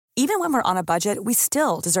Even when we're on a budget, we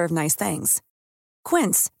still deserve nice things.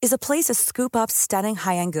 Quince is a place to scoop up stunning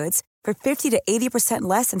high-end goods for 50 to 80%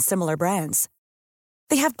 less than similar brands.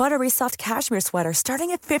 They have buttery soft cashmere sweaters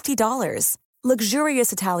starting at $50,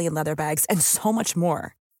 luxurious Italian leather bags, and so much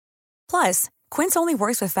more. Plus, Quince only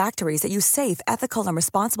works with factories that use safe, ethical, and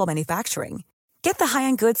responsible manufacturing. Get the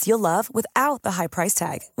high-end goods you'll love without the high price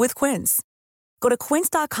tag with Quince. Go to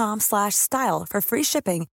quince.com/style for free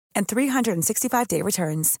shipping and 365-day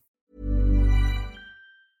returns.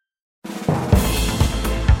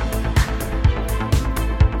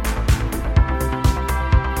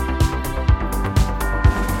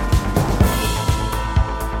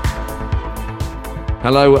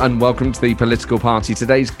 Hello and welcome to The Political Party.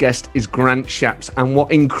 Today's guest is Grant Shapps, and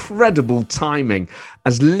what incredible timing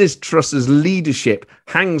as Liz Truss's leadership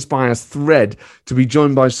hangs by a thread to be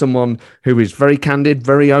joined by someone who is very candid,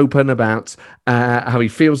 very open about how he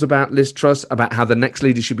feels about Liz Truss, about how the next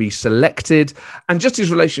leader should be selected, and just his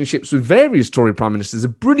relationships with various Tory prime ministers.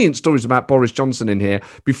 There's brilliant stories about Boris Johnson in here.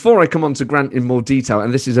 Before I come on to Grant in more detail,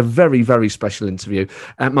 and this is a very, very special interview,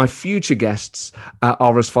 my future guests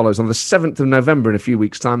are as follows. On the 7th of November, in a few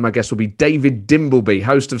weeks' time, my guest will be David Dimbleby,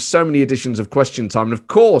 host of so many editions of Question Time, and of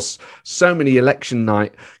course, so many election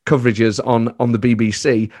night coverages on the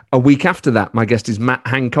BBC. A week after that, my guest is Matt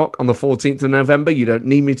Hancock on the 14th of November. You don't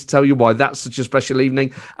need me to tell you why that's such a special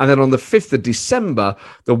evening. And then on the 5th of December,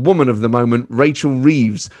 the woman of the moment, Rachel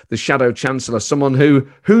Reeves, the Shadow Chancellor, someone who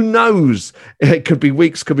knows, it could be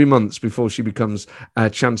weeks, could be months before she becomes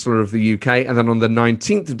Chancellor of the UK. And then on the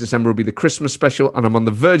 19th of December will be the Christmas special, and I'm on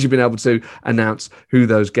the verge of being able to announce who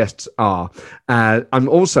those guests are. I'm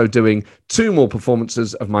also doing 2 more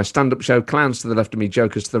performances of my stand-up show, Clowns to the Left of Me,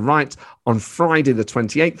 Jokers to the Right, on Friday the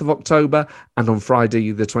 28th of October, and on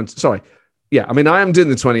Friday the 20th... Sorry. Yeah, I mean, I am doing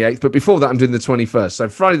the 28th, but before that, I'm doing the 21st. So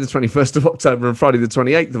Friday the 21st of October and Friday the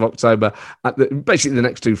 28th of October, basically the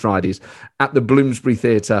next 2 Fridays, at the Bloomsbury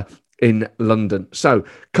Theatre in London. So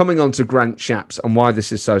coming on to Grant Shapps and why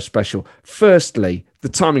this is so special. Firstly, the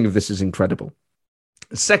timing of this is incredible.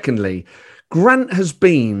 Secondly, Grant has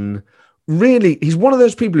been... really, he's one of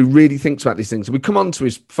those people who really thinks about these things. We come onto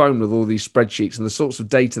his phone with all these spreadsheets and the sorts of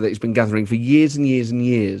data that he's been gathering for years and years and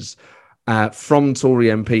years from Tory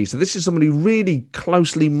MPs. So this is somebody who really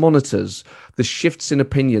closely monitors the shifts in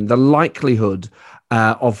opinion, the likelihood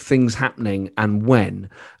of things happening and when.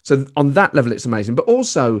 So on that level, it's amazing. But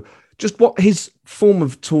also just what his form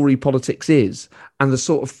of Tory politics is and the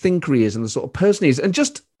sort of thinker he is and the sort of person he is and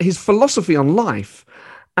just his philosophy on life.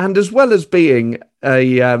 And as well as being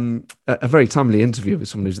a very timely interview with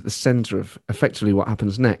someone who's at the centre of effectively what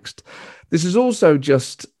happens next, this is also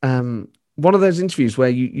just one of those interviews where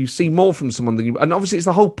you see more from someone than you... And obviously it's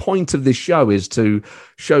the whole point of this show is to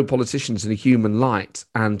show politicians in a human light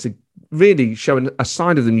and to really show a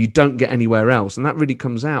side of them you don't get anywhere else. And that really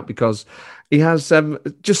comes out because he has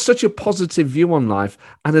just such a positive view on life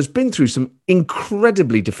and has been through some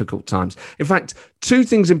incredibly difficult times. In fact, 2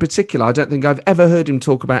 things in particular I don't think I've ever heard him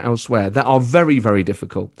talk about elsewhere that are very, very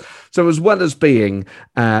difficult. So as well as being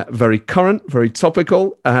very current, very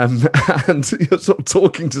topical, and you're sort of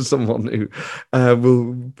talking to someone who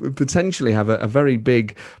will potentially have a very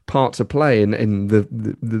big part to play in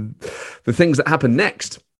the things that happen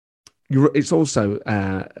next. It's also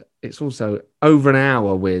over an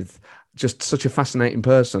hour with just such a fascinating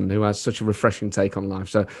person who has such a refreshing take on life.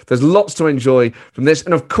 So there's lots to enjoy from this.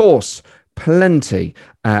 And of course, plenty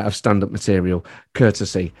of stand-up material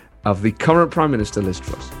courtesy of the current Prime Minister, Liz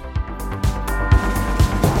Truss.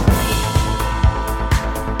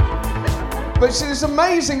 But see, this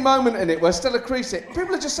amazing moment in it where Stella Creasy,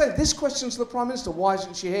 people are just saying, this question's to the Prime Minister, why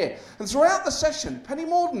isn't she here? And throughout the session, Penny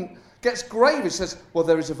Mordaunt gets grave and says, well,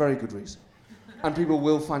 there is a very good reason. And people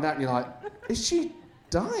will find out, and you're like, is she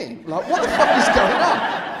dying? Like, what the fuck is going on?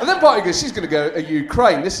 And then Barty goes, she's going to go to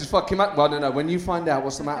Ukraine. This is fucking... Well, no. When you find out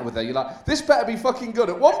what's the matter with her, you're like, this better be fucking good.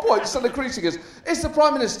 At one point, Stella Creasy goes, is the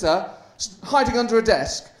Prime Minister hiding under a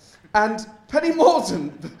desk? And Penny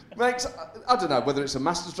Mordaunt makes... I don't know whether it's a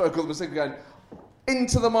masterstroke or the mistake of going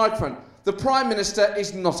into the microphone. The Prime Minister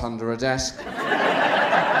is not under a desk.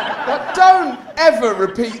 But don't ever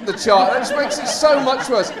repeat the chart. That just makes it so much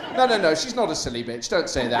worse. No, she's not a silly bitch. Don't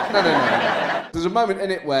say that. No. There's a moment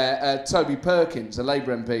in it where Toby Perkins, a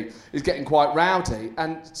Labour MP, is getting quite rowdy,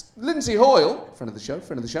 and Lindsay Hoyle, friend of the show, he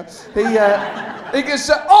goes,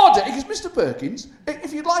 order! He goes, Mr Perkins,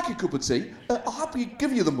 if you'd like a cup of tea, I'll happily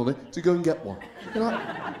give you the money to go and get one. You're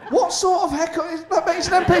like, what sort of heck? He's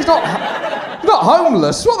an MP, he's not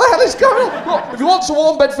homeless. What the hell is going on? Look, if he wants a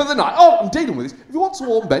warm bed for the night, I'm dealing with this. If he wants a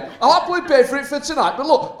warm bed, I'll happily pay for it for tonight. But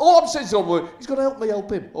look, all I'm saying is, he's got to help me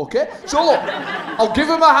help him, okay? So look, I'll give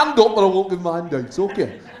him a hand up, but I won't give him a hand out,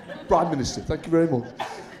 okay? Prime Minister, thank you very much.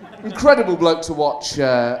 Incredible bloke to watch.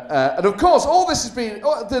 And of course, all this has been...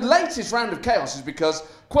 the latest round of chaos is because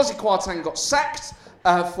Kwasi Kwarteng got sacked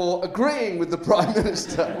for agreeing with the Prime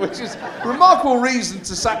Minister, which is a remarkable reason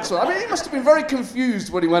to sack someone. I mean, he must have been very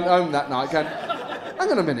confused when he went home that night, going,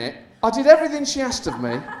 hang on a minute, I did everything she asked of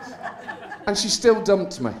me, and she still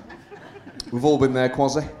dumped me. We've all been there,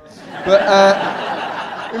 Kwasi. But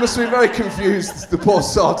he must have been very confused, the poor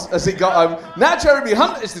sod, as he got home. Now Jeremy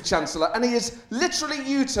Hunt is the Chancellor, and he has literally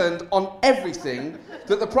U-turned on everything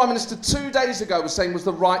that the Prime Minister 2 days ago was saying was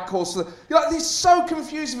the right course. It's so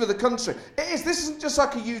confusing for the country. It is. This isn't just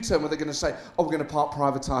like a U-turn where they're going to say, oh, we're going to part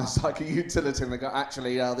privatise like a utility, and they go,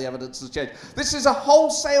 actually, the evidence has changed. This is a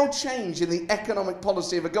wholesale change in the economic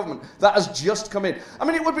policy of a government that has just come in. I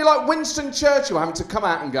mean, it would be like Winston Churchill having to come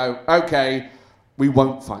out and go, OK, we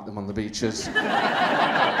won't fight them on the beaches.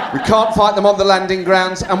 We can't fight them on the landing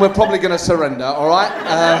grounds, and we're probably going to surrender, all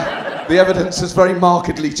right? The evidence has very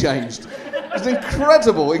markedly changed. It's an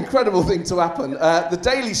incredible thing to happen. The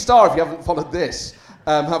Daily Star, if you haven't followed this,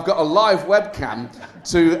 have got a live webcam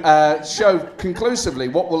to show conclusively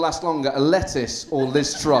what will last longer, a lettuce or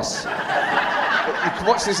Liz Truss. You can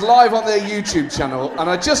watch this live on their YouTube channel, and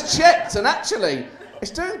I just checked, and actually,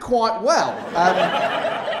 it's doing quite well.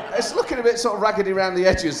 It's looking a bit sort of raggedy around the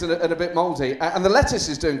edges and a bit mouldy, and the lettuce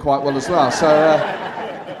is doing quite well as well. So,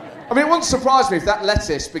 I mean, it wouldn't surprise me if that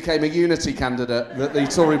lettuce became a unity candidate that the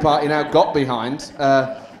Tory party now got behind.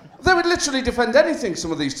 They would literally defend anything,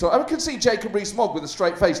 some of these Tories. I could see Jacob Rees-Mogg with a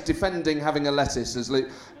straight face defending having a lettuce as... No.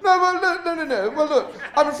 Well, look,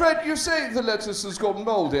 I'm afraid you say the lettuce has gotten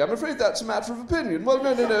mouldy. I'm afraid that's a matter of opinion. Well,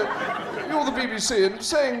 no. You're the BBC, and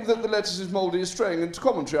saying that the lettuce is mouldy is straying into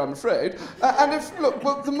commentary, I'm afraid. And if, look,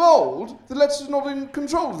 well, the lettuce is not in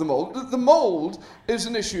control of the mould. The mould is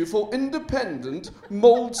an issue for independent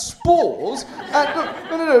mould spores. And look,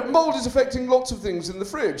 no, mould is affecting lots of things in the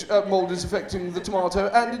fridge. Mould is affecting the tomato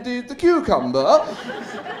and indeed the cucumber.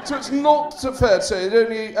 So it's not fair to say it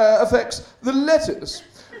only affects the lettuce.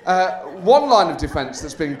 One line of defence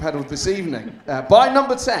that's being peddled this evening by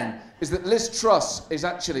Number 10 is that Liz Truss is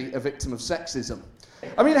actually a victim of sexism.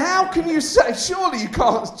 I mean, how can you say, surely you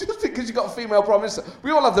can't, just because you've got a female Prime Minister, we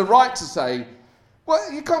all have the right to say,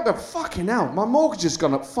 well, you can't go, fucking hell, my mortgage has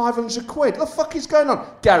gone up 500 quid. What the fuck is going on?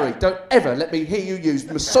 Gary, don't ever let me hear you use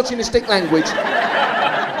misogynistic language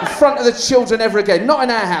in front of the children ever again. Not in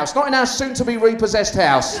our house, not in our soon-to-be repossessed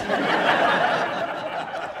house.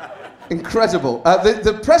 Incredible.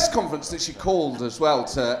 The press conference that she called as well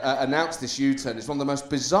to announce this U-turn is one of the most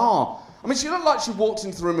bizarre. I mean, she looked like she walked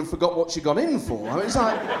into the room and forgot what she got in for. I mean, it's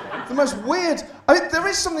like the most weird... I mean, there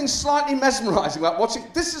is something slightly mesmerising about watching...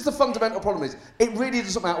 This is the fundamental problem is, it really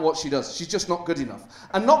doesn't matter what she does. She's just not good enough.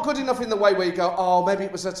 And not good enough in the way where you go, oh, maybe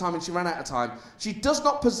it was her time and she ran out of time. She does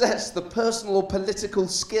not possess the personal or political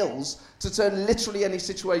skills to turn literally any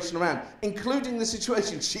situation around, including the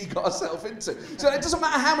situation she got herself into. So it doesn't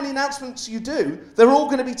matter how many announcements you do, they're all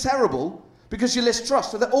going to be terrible because you Liz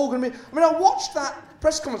Truss. So they're all going to be... I mean, I watched that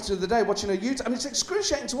press conference the other day watching a YouTube. I mean, it's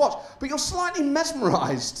excruciating to watch, but you're slightly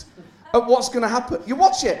mesmerised at what's going to happen. You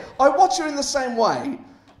watch it. I watch her in the same way.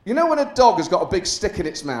 You know when a dog has got a big stick in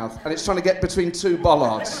its mouth and it's trying to get between two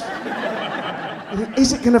bollards?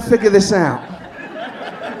 Is it going to figure this out?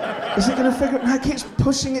 Is it going to figure it out? It keeps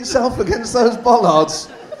pushing itself against those bollards.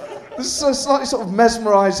 There's a slightly sort of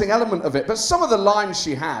mesmerising element of it. But some of the lines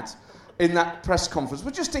she had in that press conference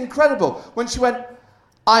were just incredible. When she went,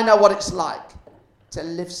 I know what it's like to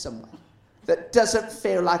live somewhere that doesn't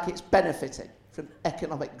feel like it's benefiting from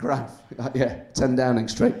economic growth. Yeah, 10 Downing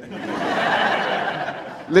Street.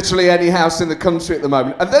 Literally any house in the country at the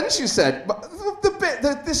moment. And then she said,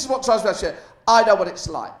 this is what drives me out. She said, I know what it's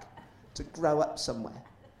like to grow up somewhere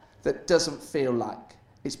that doesn't feel like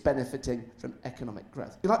it's benefiting from economic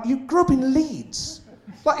growth. You're like, you grew up in Leeds.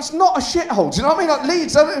 Like, it's not a shithole, do you know what I mean? Like,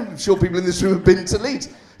 Leeds, I'm sure people in this room have been to Leeds.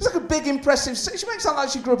 It's like a big, impressive city. She makes it sound like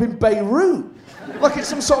she grew up in Beirut. Like it's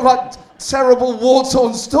some sort of, like, terrible,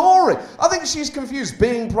 war-torn story. I think she's confused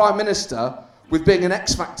being Prime Minister with being an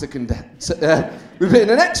X Factor contestant. You're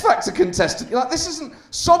like, this isn't...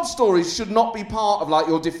 Sob stories should not be part of, like,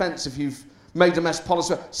 your defence if you've made a mess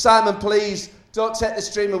policy. Simon, please... Don't take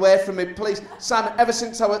this dream away from me, please. Simon, ever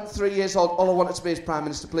since I was 3 years old, all I wanted to be is Prime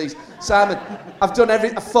Minister, please. Simon, I've done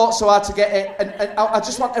everything, I fought so hard to get it, and I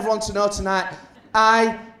just want everyone to know tonight,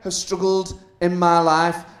 I have struggled in my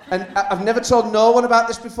life, and I've never told no one about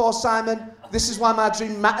this before, Simon. This is why my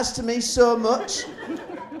dream matters to me so much,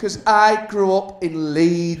 because I grew up in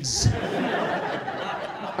Leeds.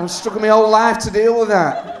 I've struggled my whole life to deal with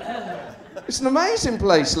that. It's an amazing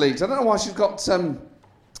place, Leeds. I don't know why she's got so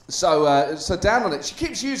down on it. She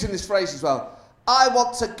keeps using this phrase as well. I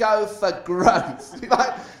want to go for growth.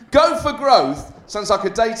 Like, go for growth sounds like a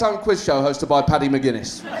daytime quiz show hosted by Paddy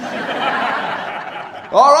McGuinness.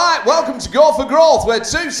 All right, welcome to Go for Growth, where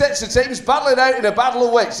two sets of teams battle it out in a battle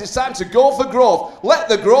of wits. It's time to go for growth. Let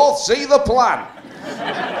the growth see the plan.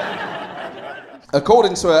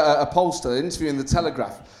 According to a pollster, an interview in The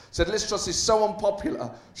Telegraph, said Liz Truss is so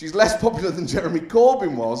unpopular, she's less popular than Jeremy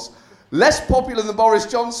Corbyn was, less popular than Boris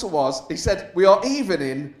Johnson was. He said, we are even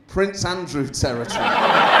in Prince Andrew territory.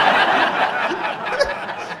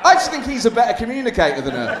 I actually think he's a better communicator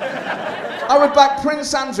than her. I would back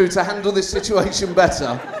Prince Andrew to handle this situation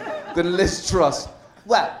better than Liz Truss.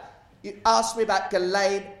 Well, you asked me about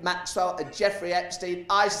Ghislaine Maxwell and Jeffrey Epstein.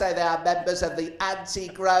 I say they are members of the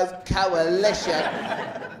Anti-Growth Coalition.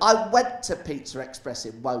 I went to Pizza Express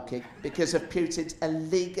in Woking because of Putin's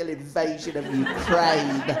illegal invasion of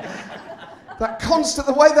Ukraine. That constant,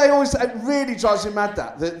 the way they always, it really drives me mad,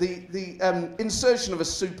 that. The insertion of a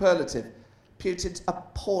superlative. Putin's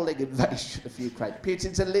appalling invasion of Ukraine.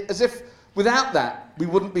 Putin's, as if without that, we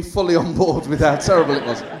wouldn't be fully on board with how terrible it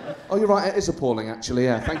was. Oh, you're right, it is appalling, actually,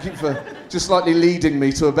 yeah. Thank you for just slightly leading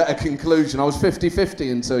me to a better conclusion. I was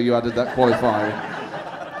 50-50 until you added that qualifier.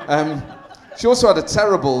 She also had a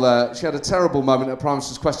terrible moment at Prime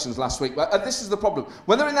Minister's Questions last week. And this is the problem.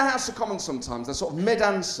 When they're in the House of Commons sometimes, they're sort of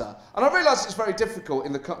mid-answer. And I realise it's very difficult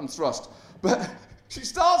in the cut and thrust. But she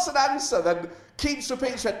starts an answer, then keeps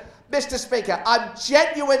repeating, Mr. Speaker, I'm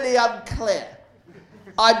genuinely unclear.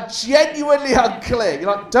 I'm genuinely unclear.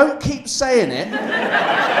 You're like, don't keep saying it.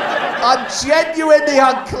 I'm genuinely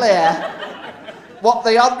unclear what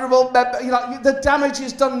the honourable member... You're like, the damage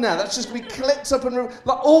is done now. That's just going to be clipped up and...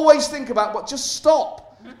 Like, always think about what... Just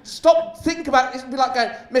stop. Stop, think about it. It'd be like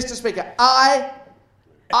going, Mr. Speaker, I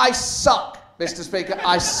suck, Mr. Speaker.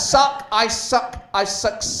 I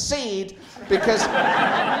succeed because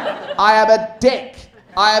I am a dick.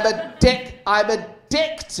 I'm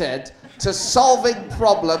addicted to solving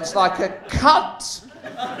problems like a cunt.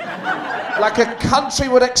 Like a country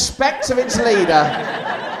would expect of its leader.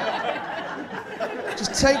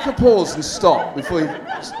 Just take a pause and stop before you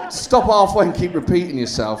stop halfway and keep repeating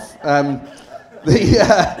yourself. Her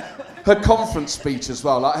conference speech as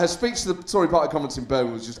well. Like her speech to the Tory Party conference in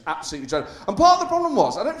Birmingham was just absolutely dreadful. And part of the problem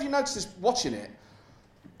was, I don't know if you noticed this watching it,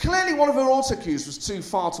 clearly one of her autocues was too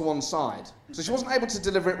far to one side. So she wasn't able to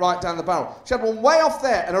deliver it right down the barrel. She had one way off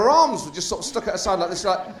there and her arms were just sort of stuck at her side like this.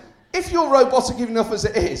 Like, if you're robotic enough as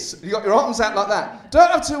it is, you got your arms out like that, don't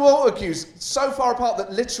have two autocues so far apart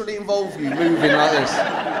that literally involve you moving like this.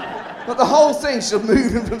 But the whole thing's just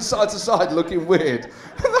moving from side to side looking weird.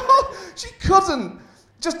 She couldn't.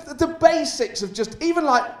 Just the basics of just, even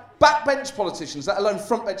like backbench politicians, let alone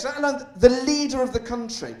frontbench, let alone the leader of the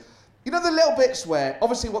country. You know the little bits where,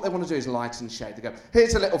 obviously what they want to do is lighten shade. They go,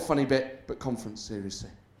 here's a little funny bit, but conference, seriously.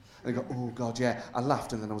 And they go, oh God, yeah, I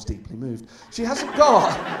laughed and then I was deeply moved. She hasn't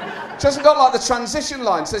got like the transition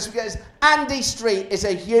line. So she goes, Andy Street is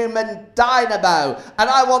a human dynamo. And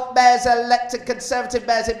I want mayors elected, Conservative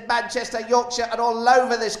mayors in Manchester, Yorkshire and all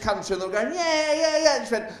over this country. And they're going, yeah. And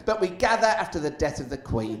she went, but we gather after the death of the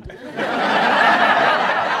Queen.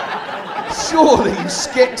 Surely you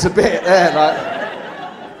skipped a bit there, like...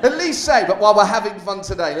 At least say, but while we're having fun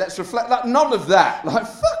today, let's reflect. Like, none of that. Like,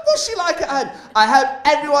 fuck, what's she like at home? I hope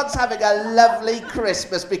everyone's having a lovely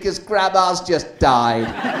Christmas because Grandma's just died.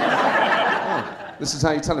 Oh, this is how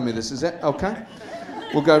you're telling me this, is it? Okay.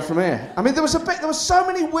 We'll go from here. I mean, there were so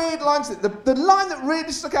many weird lines. The line that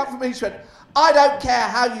really stuck out for me, she went, I don't care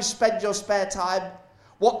how you spend your spare time,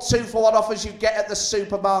 what 2-for-1 offers you get at the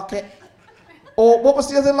supermarket. Or, what was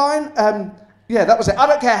the other line? Yeah, that was it. I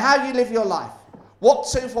don't care how you live your life. What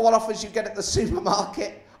 2-for-1 offers you get at the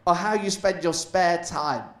supermarket or how you spend your spare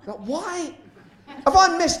time. Like, why? Have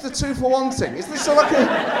I missed the 2-for-1 thing? Is this like a...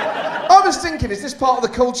 I was thinking, is this part of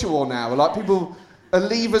the culture war now? Where like people are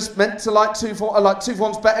leavers meant to like 2-for-1, like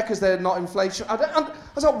 2-for-1's better because they're not inflation. I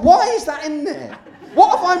was like, why is that in there?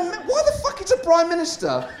 Why the fuck is a Prime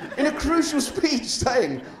Minister in a crucial speech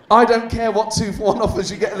saying, I don't care what 2-for-1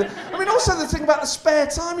 offers you get? I mean, also the thing about the spare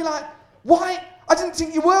time, you're like, why? I didn't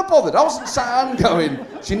think you were bothered. I wasn't sat I'm going,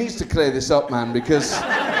 she needs to clear this up, man, because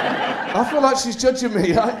I feel like she's judging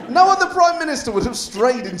me. No other Prime Minister would have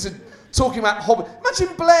strayed into talking about hobbies.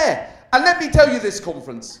 Imagine Blair. And let me tell you this,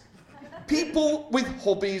 conference. People with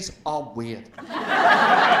hobbies are weird. The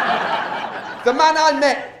man I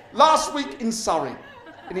met last week in Surrey,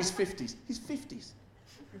 in his 50s. His 50s.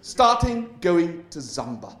 Starting going to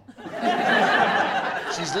Zumba.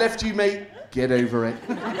 She's left you, mate, Get over it.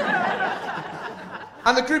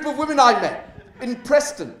 And the group of women I met in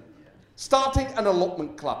Preston, starting an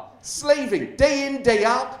allotment club, slaving day in, day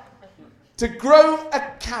out, to grow a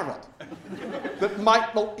carrot that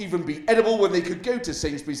might not even be edible when they could go to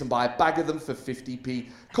Sainsbury's and buy a bag of them for 50p.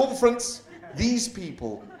 Conference, these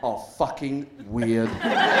people are fucking weird.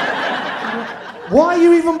 Why are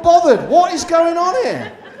you even bothered? What is going on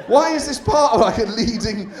here? Why is this part of like a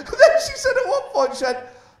leading... And then she said at one point, she said,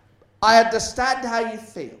 I understand how you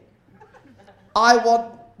feel. I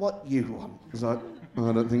want what you want. I was like, oh,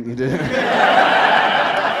 I don't think you do.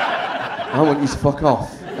 I want you to fuck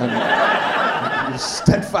off. And you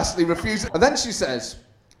steadfastly refuse. And then she says,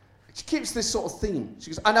 she keeps this sort of theme.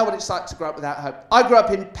 She goes, I know what it's like to grow up without hope. I grew up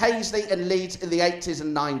in Paisley and Leeds in the 80s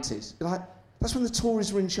and 90s. You're like, that's when the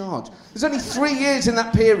Tories were in charge. There's only 3 years in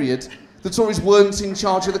that period the Tories weren't in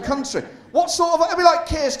charge of the country. What sort of... It'd be like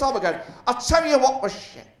Keir Starmer going, I'll tell you what was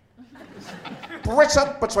shit.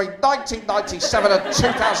 Britain between 1997 and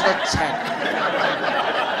 2010.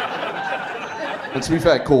 And to be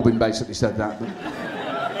fair, Corbyn basically said that.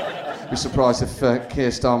 I'd be surprised if Keir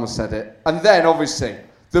Starmer said it. And then, obviously,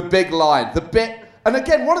 the big line, the bit... And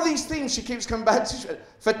again, one of these themes she keeps coming back to.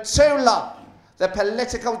 For too long, the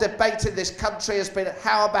political debate in this country has been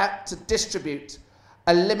how about to distribute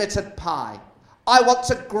a limited pie. I want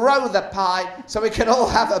to grow the pie so we can all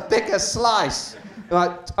have a bigger slice.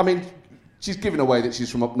 Like, I mean... She's giving away that she's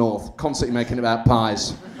from up north, constantly making it about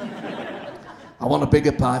pies. I want a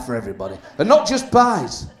bigger pie for everybody. And not just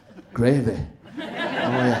pies, gravy. Oh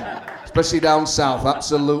yeah, especially down south,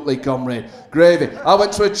 absolutely, comrade. Gravy. I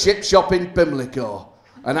went to a chip shop in Pimlico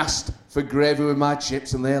and asked for gravy with my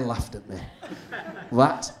chips and they laughed at me.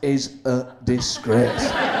 That is a disgrace.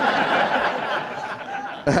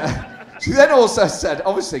 She then also said,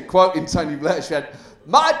 obviously quoting Tony Blair, she said,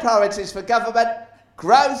 my priorities for government,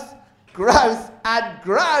 growth and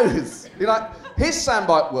growth. You know, his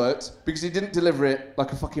soundbite worked because he didn't deliver it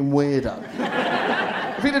like a fucking weirdo.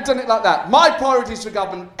 If he'd have done it like that, my priorities for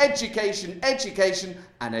government, education,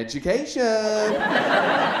 and education.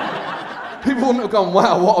 People wouldn't have gone,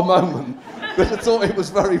 wow, what a moment. They'd have thought it was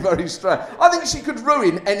very, very strange. I think she could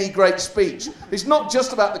ruin any great speech. It's not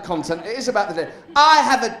just about the content, it is about the day. I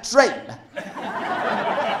have a dream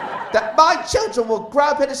that my children will grow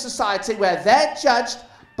up in a society where they're judged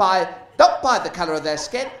not by the colour of their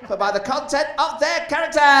skin, but by the content of their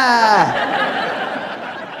character.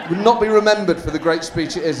 Would not be remembered for the great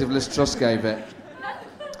speech it is if Liz Truss gave it.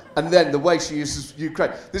 And then the way she uses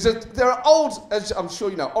Ukraine. There are old, as I'm sure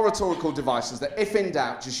you know, oratorical devices that, if in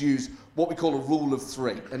doubt, just use what we call a rule of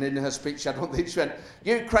three. And in her speech, she had one thing. She went,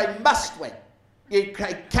 Ukraine must win.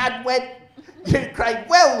 Ukraine can win. Ukraine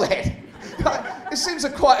will win. It seems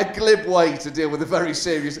quite a glib way to deal with a very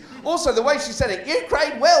serious... Also, the way she said it,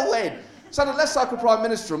 Ukraine will win, sounded less like a prime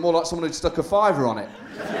minister and more like someone who'd stuck a fiver on it.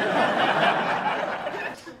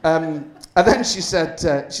 And then she said,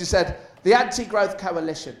 the anti-growth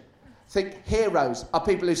coalition think heroes are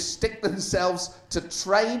people who stick themselves to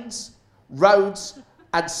trains, roads,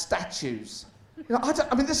 and statues. You know,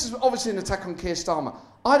 I mean, this is obviously an attack on Keir Starmer.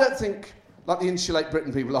 I don't think, like the Insulate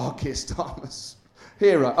Britain people, are Keir Starmer's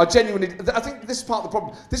hero. I think this is part of the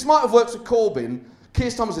problem. This might have worked with Corbyn. Keir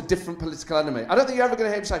Starmer's a different political enemy. I don't think you're ever going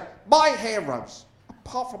to hear him say, my heroes,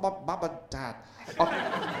 apart from my mum and dad, are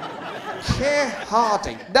Keir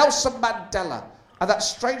Harding, Nelson Mandela, and that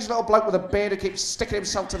strange little bloke with a beard who keeps sticking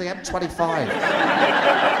himself to the M25.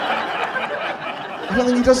 I don't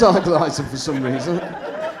think he does idolise him for some reason.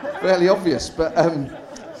 Fairly obvious, but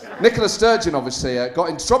Nicola Sturgeon obviously got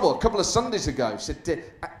in trouble a couple of Sundays ago. She said,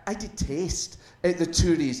 I detest the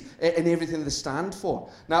Tories and everything they stand for.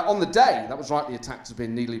 Now, on the day, that was rightly attacked as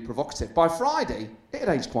being needly provocative. By Friday, it had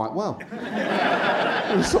aged quite well.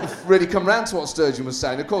 It sort of really come round to what Sturgeon was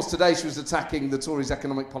saying. Of course, today she was attacking the Tories'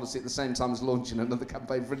 economic policy at the same time as launching another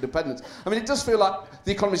campaign for independence. I mean, it does feel like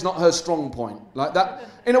the economy's not her strong point. Like that.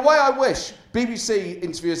 In a way, I wish BBC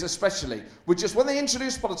interviewers especially would just, when they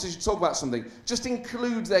introduce politicians to talk about something, just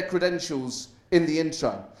include their credentials in the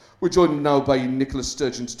intro. We're joined now by Nicola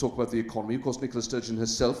Sturgeon to talk about the economy. Of course, Nicola Sturgeon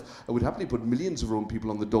herself would happily put millions of her own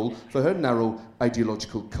people on the dole for her narrow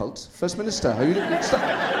ideological cult. First Minister, how are you doing? Just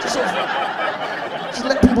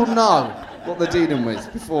let people know what they're dealing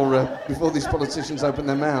with before these politicians open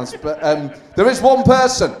their mouths. But there is one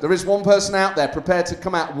person out there prepared to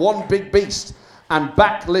come out one big beast and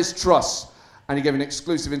back Liz Truss. And he gave an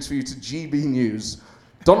exclusive interview to GB News.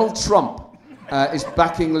 Donald Trump is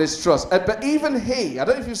backing Liz Truss. But even he, I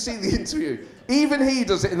don't know if you've seen the interview, even he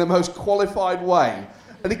does it in the most qualified way.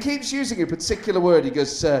 And he keeps using a particular word. He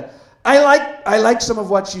goes, I like some of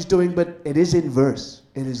what she's doing, but it is in verse.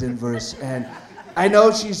 It is in verse. And I know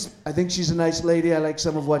I think she's a nice lady. I like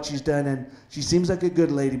some of what she's done, and she seems like a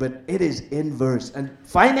good lady, but it is in verse. And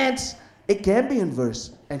finance, it can be in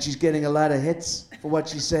verse. And she's getting a lot of hits for what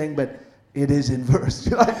she's saying, but it is in verse.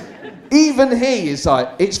 Even he is like,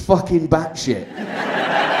 it's fucking batshit.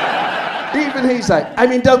 Even he's like, I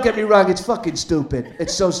mean, don't get me wrong, it's fucking stupid.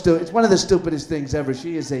 It's so stupid. It's one of the stupidest things ever.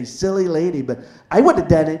 She is a silly lady, but I would have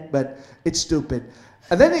done it, but it's stupid.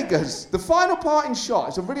 And then he goes, the final parting shot,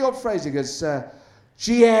 it's a really odd phrase. He goes,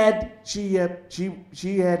 she had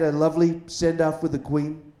a lovely send-off with the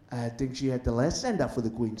Queen. I think she had the last send-off with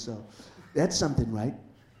the Queen, so that's something, right?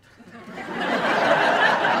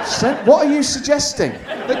 What are you suggesting?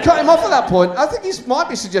 They cut him off at that point. I think he might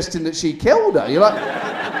be suggesting that she killed her. You're like,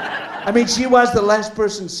 I mean, she was the last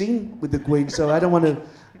person seen with the Queen, so I don't want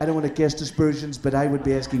to cast aspersions, but I would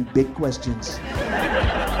be asking big questions.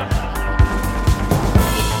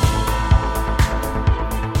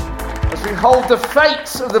 As we hold the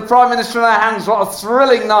fate of the Prime Minister in our hands, what a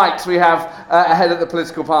thrilling night we have ahead at the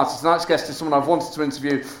political party. Tonight's guest is someone I've wanted to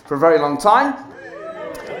interview for a very long time.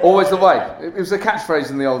 Always the way. It was a catchphrase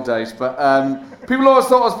in the old days, but people always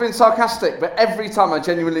thought I was being sarcastic, but every time I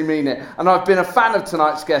genuinely mean it. And I've been a fan of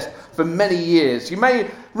tonight's guest for many years. You may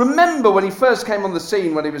remember when he first came on the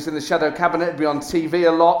scene, when he was in the Shadow Cabinet, he'd be on TV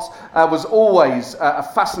a lot, was always a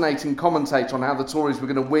fascinating commentator on how the Tories were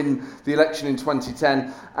going to win the election in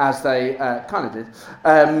 2010, as they kind of did,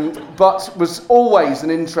 but was always an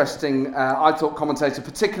interesting, I thought, commentator,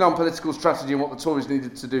 particularly on political strategy and what the Tories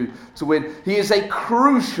needed to do to win. He is a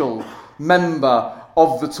crucial member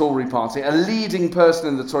of the Tory party, a leading person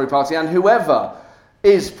in the Tory party, and whoever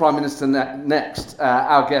is Prime Minister next,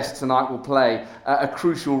 our guest tonight will play a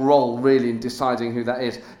crucial role, really, in deciding who that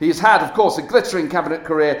is. He has had, of course, a glittering cabinet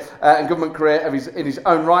career and government career in his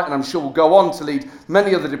own right, and I'm sure will go on to lead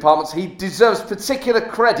many other departments. He deserves particular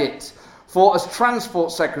credit for, as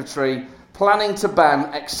Transport Secretary, planning to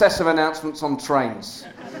ban excessive announcements on trains.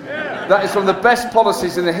 That is one of the best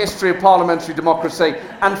policies in the history of parliamentary democracy.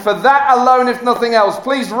 And for that alone, if nothing else,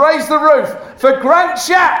 please raise the roof for Grant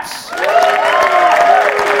Shapps.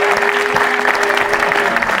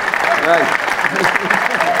 Hey.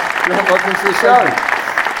 Welcome to the show.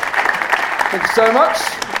 Thank you so much.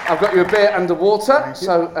 I've got you a beer and a water,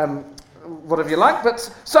 so whatever you like. But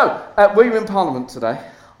so, were you in Parliament today?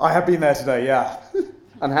 I have been there today, yeah.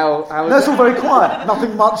 And how is no, it's all very quiet.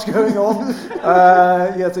 Nothing much going on.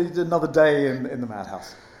 Yeah, so another day in the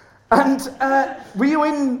madhouse. And were you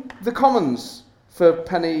in the Commons for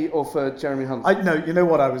Penny or for Jeremy Hunt? No, you know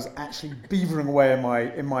what? I was actually beavering away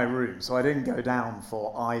in my room, so I didn't go down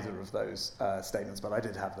for either of those statements. But I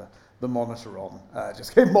did have the monitor on,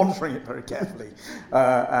 just kept monitoring it very carefully,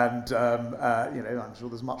 and I'm sure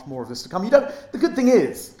there's much more of this to come. The good thing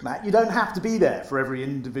is, Matt, you don't have to be there for every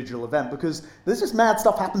individual event because there's just mad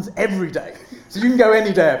stuff happens every day. So you can go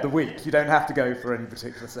any day of the week. You don't have to go for any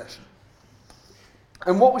particular session.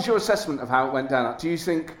 And what was your assessment of how it went down? Do you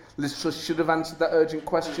think Liz Truss should have answered that urgent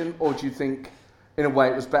question, or do you think, in a way,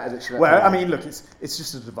 it was better that she let Well, I mean, look, it's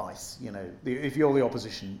just a device. You know, if you're the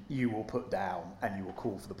opposition, you will put down and you will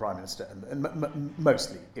call for the Prime Minister, and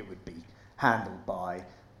mostly it would be handled by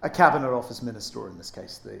a Cabinet Office Minister, or in this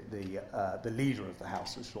case, the leader of the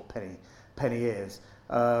House, which is what Penny is.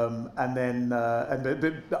 And then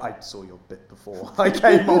I saw your bit before I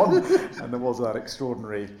came on, and there was that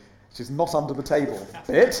extraordinary, which is not under the table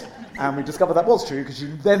bit, and we discovered that was true because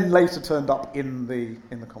you then later turned up in the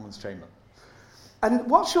Commons chamber. And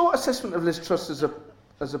what's your assessment of Liz Truss as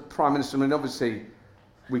a Prime Minister? I mean, obviously,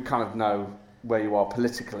 we kind of know where you are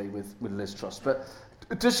politically with Liz Truss, but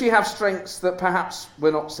does she have strengths that perhaps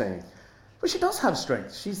we're not seeing? Well, she does have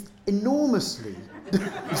strengths. She's enormously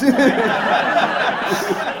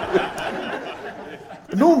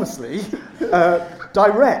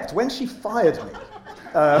direct. When she fired me,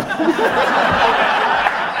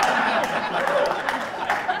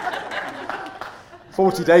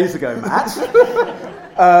 40 days ago, Matt,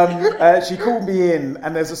 she called me in,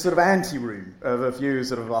 and there's a sort of ante-room of a few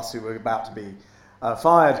sort of us who were about to be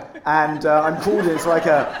fired, and I'm called in. It's like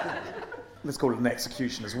let's call it an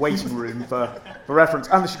executioner's waiting room for reference.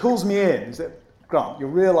 And she calls me in. She said, Grant, you'll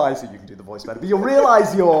realise that you can do the voice better, but you'll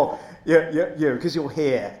realise because you're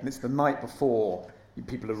here, and it's the night before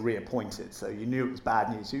people are reappointed, so you knew it was bad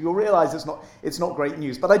news. So you'll realise it's not great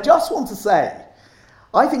news. But I just want to say,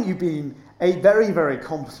 I think you've been a very, very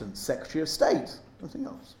competent Secretary of State. I think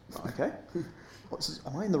okay.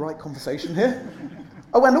 Am I in the right conversation here?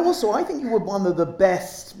 Oh, and also, I think you were one of the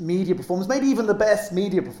best media performers, maybe even the best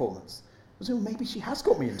media performance. So maybe she has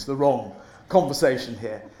got me into the wrong conversation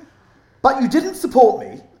here. but you didn't support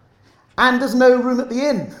me, and there's no room at the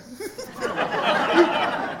inn.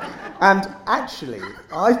 And actually,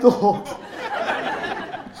 I thought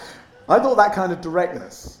that kind of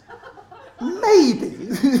directness, maybe,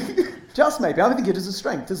 just maybe, I think it is a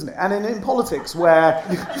strength, isn't it? And in politics where,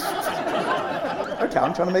 okay,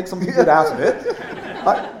 I'm trying to make something good out of it.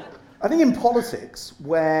 I think in politics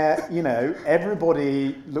where,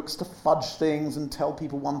 everybody looks to fudge things and tell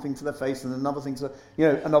people one thing to their face and another thing to,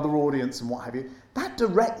 another audience and what have you, that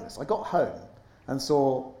directness, I got home and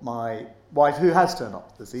saw my wife, who has turned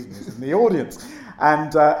up this evening, is in the audience,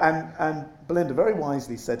 and Belinda very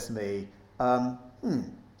wisely said to me, so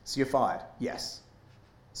you're fired? Yes.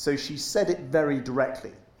 So she said it very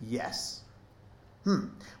directly, yes.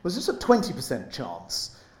 Was this a 20%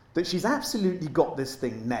 chance that she's absolutely got this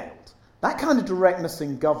thing nailed? That kind of directness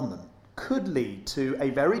in government could lead to a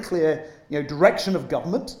very clear, direction of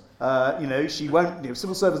government. She won't.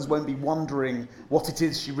 Civil servants won't be wondering what it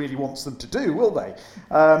is she really wants them to do, will they?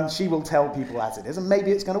 She will tell people as it is, and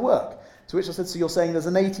maybe it's going to work. To which I said, so you're saying there's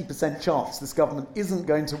an 80% chance this government isn't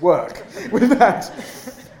going to work with that?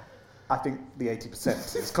 I think the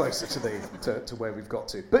 80% is closer to where we've got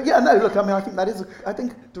to. But yeah, no. Look, I think I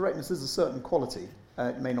think directness is a certain quality.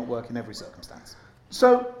 It may not work in every circumstance.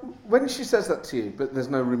 So when she says that to you, but there's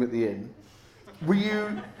no room at the inn, were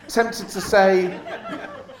you tempted to say,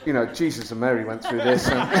 Jesus and Mary went through this,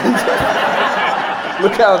 and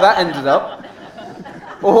look how that ended up?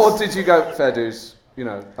 Or did you go, fair dues, I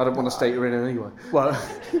don't want to state you're in it anyway? Well,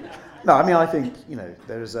 no, I think,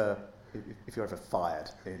 there's if you're ever fired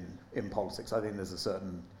in politics, I think there's a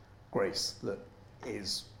certain grace that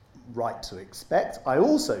is right to expect. I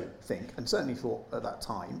also think, and certainly thought at that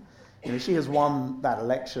time, she has won that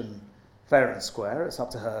election fair and square. It's up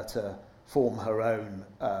to her to form her own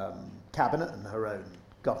cabinet and her own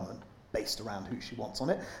government based around who she wants on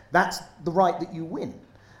it. That's the right that you win.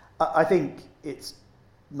 I think it's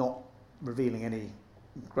not revealing any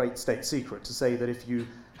great state secret to say that if you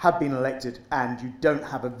have been elected and you don't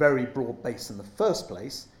have a very broad base in the first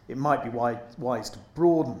place, it might be wise to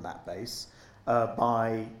broaden that base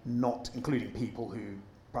by not including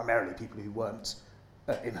primarily people who weren't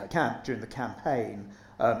in her camp during the campaign.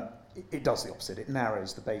 It does the opposite. It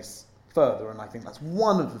narrows the base further, and I think that's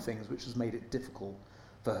one of the things which has made it difficult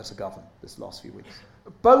for her to govern this last few weeks.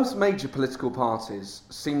 Both major political parties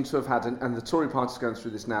seem to have had, and the Tory party's going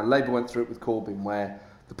through this now, Labour went through it with Corbyn, where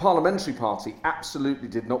the Parliamentary Party absolutely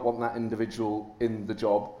did not want that individual in the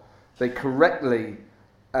job. They correctly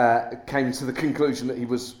came to the conclusion that he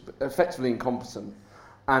was effectively incompetent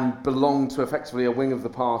and belonged to effectively a wing of the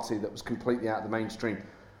party that was completely out of the mainstream.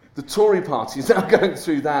 The Tory party is now going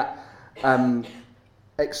through that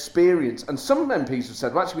experience, and some MPs have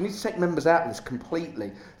said, well, actually, we need to take members out of this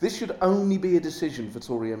completely. This should only be a decision for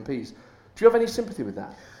Tory MPs. Do you have any sympathy with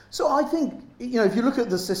that? So I think, if you look at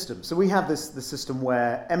the system, so we have the system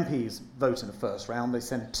where MPs vote in the first round, they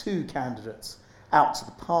send 2 candidates out to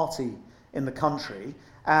the party in the country,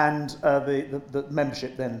 and the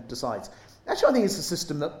membership then decides. Actually, I think it's a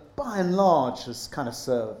system that, by and large, has kind of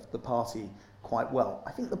served the party quite well.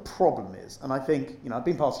 I think the problem is, and I think, I've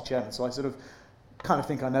been party chairman, so I sort of kind of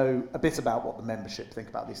think I know a bit about what the membership think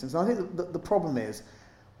about these things. And I think that the problem is,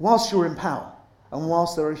 whilst you're in power, and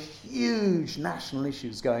whilst there are huge national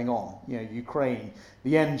issues going on, Ukraine,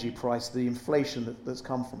 the energy price, the inflation that's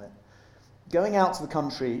come from it, going out to the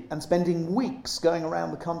country and spending weeks going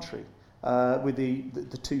around the country with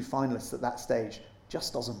the 2 finalists at that stage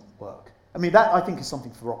just doesn't work. That, I think, is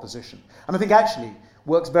something for opposition. And I think actually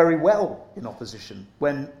works very well in opposition.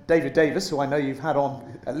 When David Davis, who I know you've had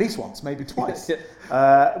on at least once, maybe twice,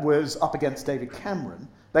 was up against David Cameron,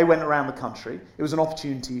 they went around the country. It was an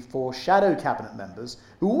opportunity for shadow cabinet members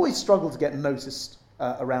who always struggle to get noticed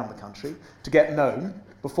around the country, to get known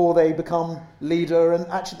before they become leader, and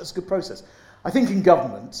actually that's a good process. I think in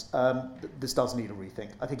government, this does need a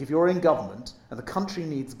rethink. I think if you're in government and the country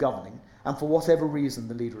needs governing, and for whatever reason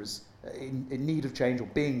the leader is in need of change or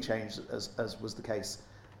being changed, as was the case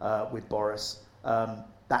with Boris,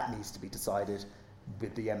 that needs to be decided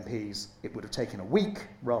with the MPs. It would have taken a week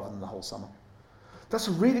rather than the whole summer. That's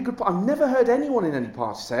a really good point. I've never heard anyone in any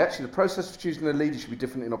party say, actually, the process for choosing a leader should be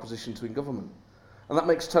different in opposition to in government. And that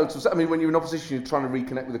makes total sense. When you're in opposition, you're trying to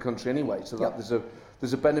reconnect with the country anyway, so that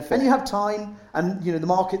there's a benefit. And you have time, and the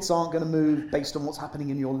markets aren't going to move based on what's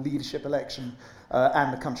happening in your leadership election,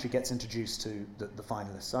 and the country gets introduced to the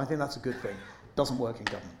finalists. So I think that's a good thing. Doesn't work in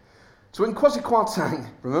government. So when Kwasi Kwarteng,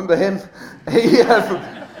 remember him?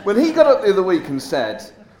 When he got up the other week and said,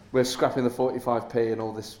 we're scrapping the 45p and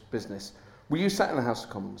all this business, Were you sat in the House of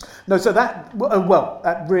Commons? No, so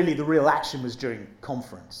really the real action was during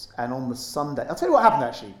conference. And on the Sunday, I'll tell you what happened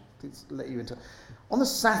actually. Let's let you into. On the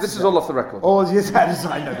Saturday. This is all off the record. Oh, yes,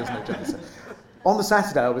 I know there's no journalist. On the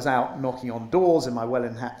Saturday, I was out knocking on doors in my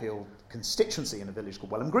Welwyn Hatfield constituency in a village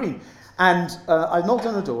called Welham Green. And I knocked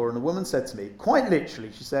on a door and a woman said to me, quite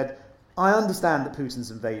literally, she said, I understand that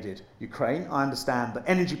Putin's invaded Ukraine. I understand that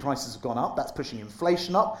energy prices have gone up. That's pushing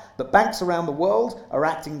inflation up. That banks around the world are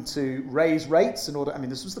acting to raise rates in order... I mean,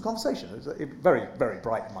 this was the conversation. It was very, very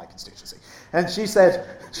bright in my constituency. And she said...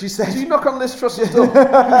 Did you knock on Liz Truss's door?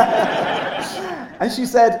 And she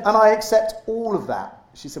said, and I accept all of that.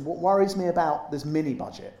 She said, what worries me about this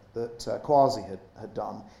mini-budget that Kwasi had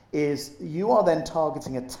done is you are then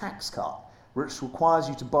targeting a tax cut which requires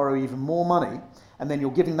you to borrow even more money, and then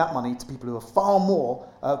you're giving that money to people who are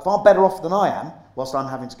far better off than I am, whilst I'm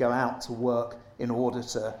having to go out to work in order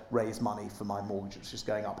to raise money for my mortgage, which is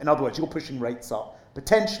going up. In other words, you're pushing rates up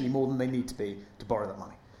potentially more than they need to be to borrow that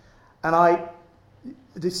money. And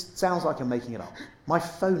this sounds like I'm making it up. My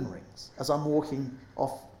phone rings as I'm walking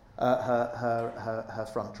off her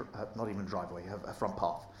front, not even driveway, her front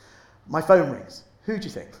path. My phone rings. Who do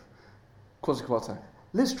you think? Kwasi Kwarteng.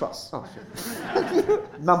 Liz Truss. Oh,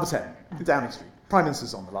 shit. Number 10, Downing Street. Prime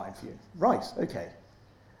Minister's on the line for you. Right, okay.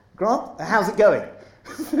 Grant, how's it going?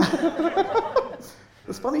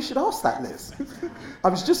 It's funny you should ask that, Liz. I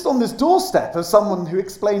was just on this doorstep of someone who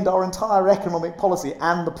explained our entire economic policy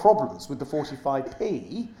and the problems with the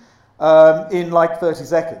 45p in like 30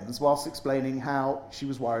 seconds, whilst explaining how she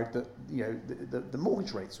was worried that the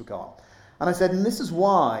mortgage rates would go up. And I said, and this is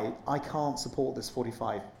why I can't support this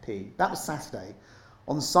 45p. That was Saturday.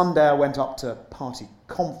 On Sunday, I went up to party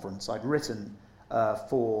conference. I'd written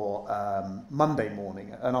for Monday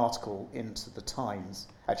morning an article into the Times,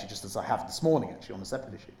 actually just as I have this morning, actually on a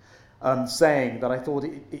separate issue, saying that I thought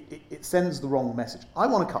it sends the wrong message. I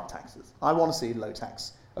want to cut taxes. I want to see a low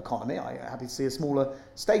tax economy. I'm happy to see a smaller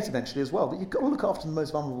state eventually as well. But you've got to look after the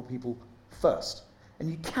most vulnerable people first. And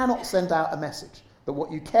you cannot send out a message that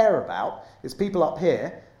what you care about is people up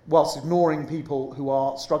here whilst ignoring people who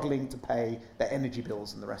are struggling to pay their energy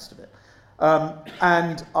bills and the rest of it.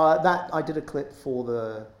 That I did a clip for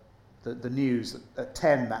the news at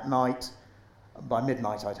 10 that night. By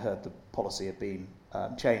midnight, I'd heard the policy had been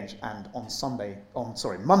changed, and on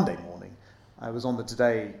Monday morning, I was on the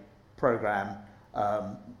Today programme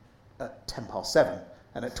at 7:10,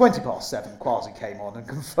 and at 7:20, Kwasi came on and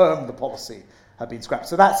confirmed the policy had been scrapped.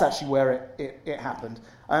 So that's actually where it happened.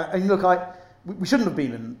 And look, we shouldn't have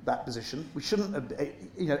been in that position. We shouldn't have,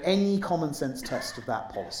 any common sense test of that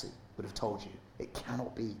policy would have told you it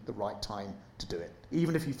cannot be the right time to do it.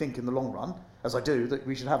 Even if you think in the long run, as I do, that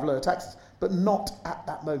we should have lower taxes, but not at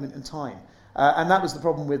that moment in time. And that was the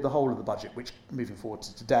problem with the whole of the budget, which moving forward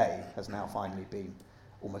to today has now finally been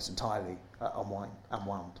almost entirely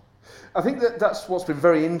unwound. I think that's what's been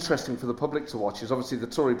very interesting for the public to watch is obviously the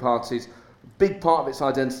Tory party's big part of its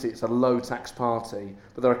identity, it's a low tax party,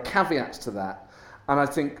 but there are caveats to that. And I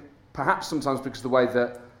think perhaps sometimes because of the way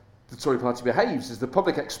that the Tory party behaves is the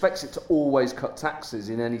public expects it to always cut taxes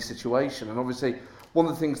in any situation. And obviously one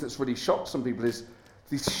of the things that's really shocked some people is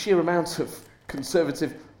the sheer amount of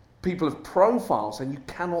Conservative people of profile saying you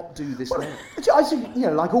cannot do this now. I think,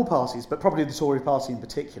 like all parties, but probably the Tory party in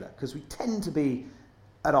particular, because we tend to be,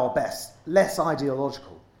 at our best, less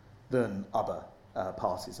ideological than other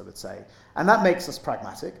parties, I would say. And that makes us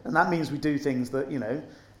pragmatic, and that means we do things that,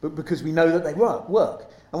 but because we know that they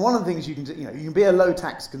work. And one of the things you can do, you can be a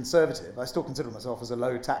low-tax Conservative. I still consider myself as a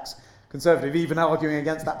low-tax Conservative, even arguing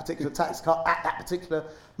against that particular tax cut at that particular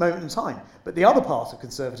moment in time. But the other part of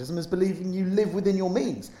conservatism is believing you live within your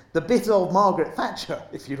means. The bit of Margaret Thatcher,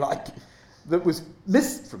 if you like, that was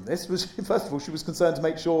missed from this was, first of all, she was concerned to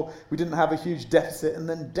make sure we didn't have a huge deficit and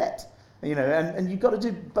then debt. And you've got to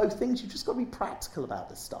do both things. You've just got to be practical about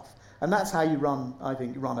this stuff. And that's how you run, I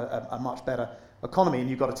think, a much better economy, and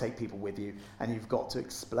you've got to take people with you, and you've got to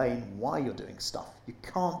explain why you're doing stuff. You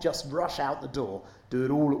can't just rush out the door, do it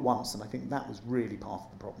all at once, and I think that was really part of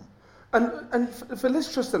the problem. And for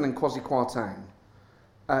Liz Truss and Kwasi Kwarteng,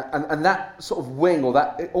 and that sort of wing, or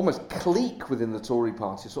that almost clique within the Tory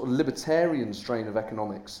party, sort of libertarian strain of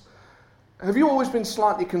economics, have you always been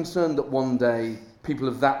slightly concerned that one day people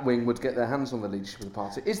of that wing would get their hands on the leadership of the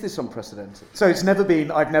party? Is this unprecedented? So it's never been,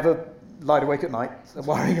 I've never lied awake at night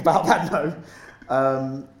worrying about that, no.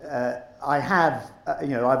 I have,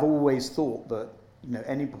 I've always thought that,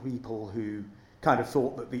 any people who kind of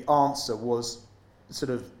thought that the answer was sort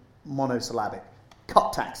of monosyllabic,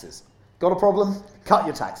 cut taxes. Got a problem? Cut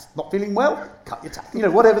your tax. Not feeling well? Cut your tax.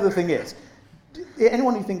 Whatever the thing is.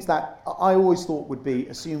 Anyone who thinks that, I always thought would be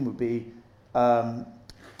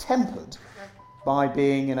tempered by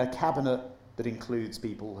being in a cabinet that includes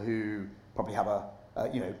people who probably have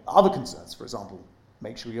other concerns. For example,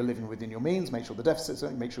 make sure you're living within your means, make sure the deficit's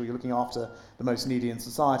don't, make sure you're looking after the most needy in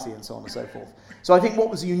society, and so on and so forth. So I think what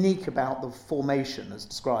was unique about the formation, as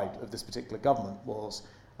described, of this particular government was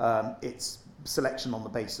its selection on the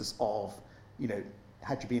basis of,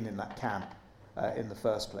 had you been in that camp in the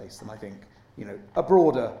first place, then I think, a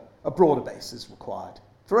broader base is required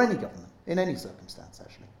for any government, in any circumstance,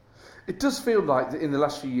 actually. It does feel like that in the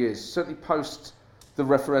last few years, certainly post the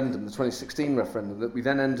referendum, the 2016 referendum, that we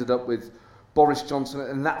then ended up with Boris Johnson,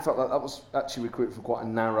 and that felt like that was actually recruited for quite a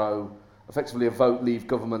narrow, effectively a vote, leave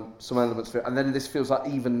government, some elements of it, and then this feels like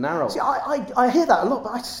even narrower. See, I hear that a lot,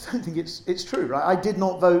 but I just don't think it's true, right? I did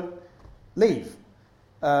not vote leave.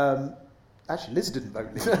 Actually, Liz didn't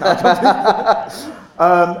vote leave.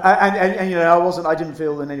 I didn't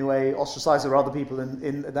feel in any way ostracised. There were other people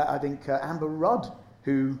in that. I think Amber Rudd,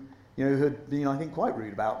 who had been, I think, quite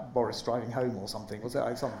rude about Boris driving home or something. Was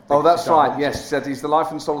it something? Oh, that's right. Yes, she said he's the life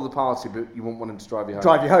and soul of the party, but you wouldn't want him to drive you home.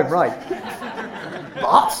 Drive you home, right?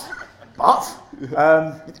 but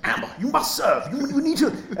Amber, you must serve. You need to.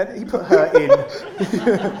 And he put her in.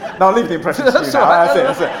 No, I'll leave the impression to you now.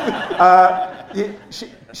 That's it.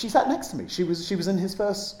 She sat next to me. She was in his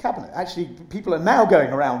first cabinet. Actually, people are now going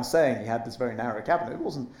around saying he had this very narrow cabinet. It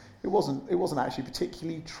wasn't actually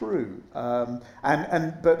particularly true. But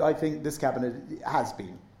I think this cabinet has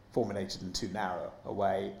been formulated in too narrow a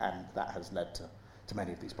way, and that has led to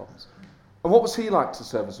many of these problems. And what was he like to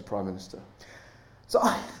serve as a Prime Minister? So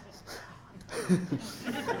I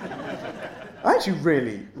actually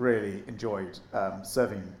really, really enjoyed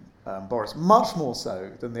serving Boris, much more so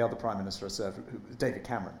than the other Prime Minister I served, David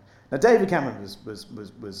Cameron. Now, David Cameron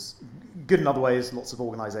was good in other ways, lots of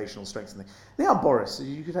organisational strengths and things. Now, Boris,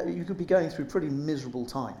 you could be going through pretty miserable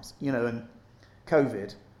times, and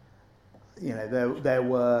COVID, there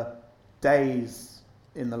were days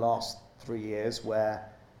in the last 3 years where,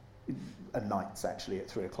 and nights actually at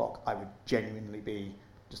 3 o'clock, I would genuinely be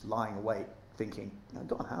just lying awake thinking,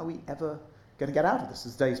 God, how are we ever going to get out of this?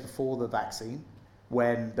 There's days before the vaccine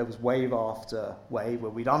when there was wave after wave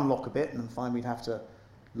where we'd unlock a bit and then find we'd have to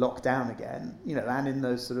lock down again, and in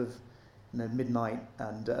those sort of midnight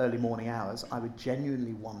and early morning hours, I would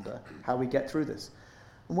genuinely wonder how we get through this.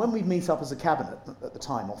 And when we'd meet up as a cabinet, at the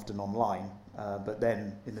time often online, but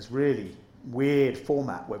then in this really weird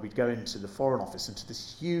format where we'd go into the Foreign Office, into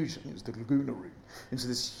this huge, I think it was the Laguna room, into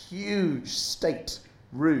this huge state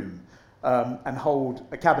room, and hold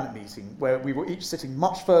a cabinet meeting where we were each sitting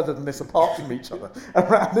much further than this apart from each other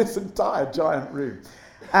around this entire giant room.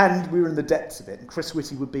 And we were in the depths of it, and Chris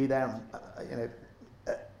Whitty would be there, and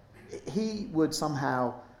he would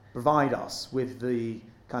somehow provide us with the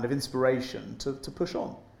kind of inspiration to push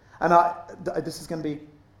on. And this is going to be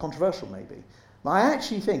controversial maybe, but I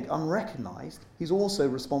actually think, unrecognised, he's also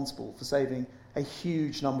responsible for saving a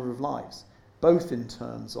huge number of lives, both in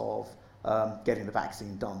terms of getting the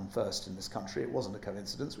vaccine done first in this country. It wasn't a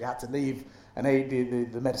coincidence. We had to leave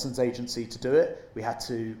the Medicines Agency to do it. We had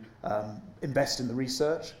to invest in the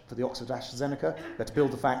research for the Oxford AstraZeneca. We had to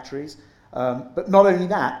build the factories. But not only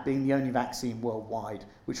that, being the only vaccine worldwide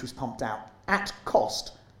which was pumped out at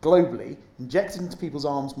cost globally, injected into people's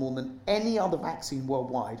arms more than any other vaccine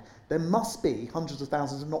worldwide, there must be hundreds of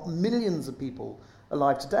thousands, if not millions of people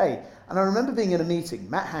alive today. And I remember being in a meeting,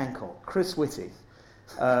 Matt Hancock, Chris Whitty,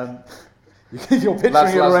 you're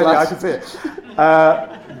picturing it already, I can see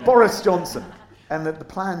it. Boris Johnson, and the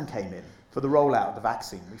plan came in for the rollout of the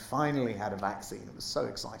vaccine. We finally had a vaccine. It was so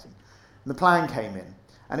exciting. And the plan came in,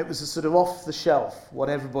 and it was a sort of off the shelf, what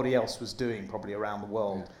everybody else was doing probably around the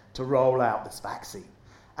world to roll out this vaccine.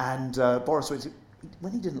 And Boris,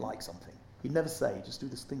 when he didn't like something, he'd never say, just do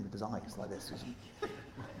this thing with his eyes like this.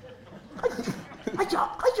 I think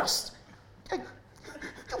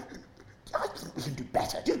we can do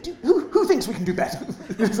better. Who thinks we can do better?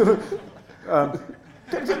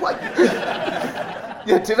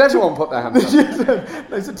 Did everyone put their hands up?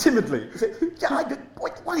 They said timidly. Why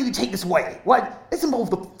don't you take this away? Let's involve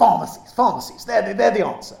the pharmacies. They're the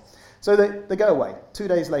answer. So they go away. 2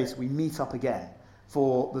 days later, we meet up again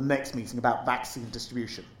for the next meeting about vaccine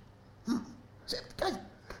distribution. I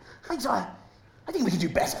think we can do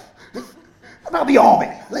better. About the army.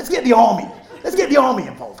 Let's get the army. Let's get the army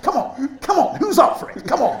involved. Come on. Who's up for it?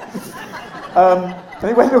 Come on. And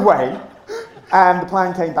it went away, and the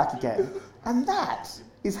plan came back again. And that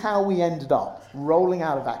is how we ended up rolling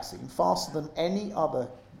out a vaccine faster than any other,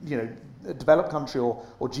 developed country or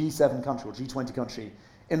G7 country or G20 country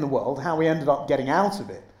in the world. How we ended up getting out of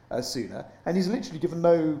it sooner. And he's literally given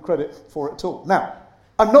no credit for it at all. Now,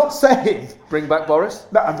 I'm not saying... Bring back Boris?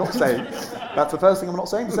 No, I'm not saying. That's the first thing I'm not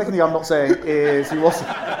saying. The second thing I'm not saying is he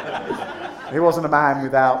wasn't a man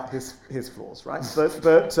without his flaws, right?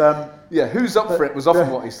 But yeah, who's up for it was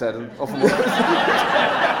often what he said, and often what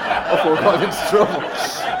got him into trouble.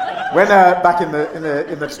 When back in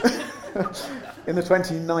the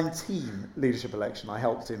 2019 leadership election, I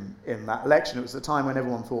helped him in that election. It was the time when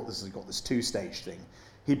everyone thought this has got this two-stage thing.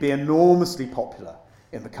 He'd be enormously popular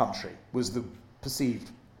in the country, was the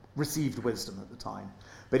received wisdom at the time,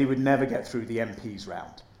 but he would never get through the MPs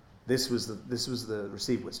round. This was the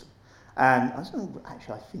received wisdom. And I don't know,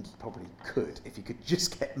 actually, I think he probably could if he could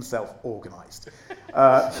just get himself organised.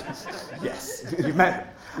 Yes, you've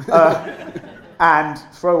met him. And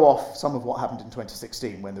throw off some of what happened in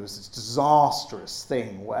 2016 when there was this disastrous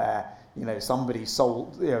thing where, somebody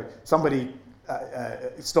stole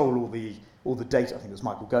all the data. I think it was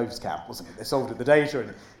Michael Gove's camp, wasn't it? They sold the data,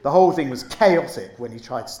 and the whole thing was chaotic when he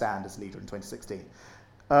tried to stand as leader in 2016.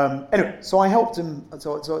 Anyway, so I helped him.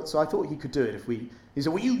 So I thought he could do it if we. He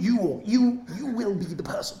said, "Well, you will be the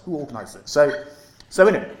person who organises it." So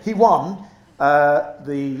anyway, he won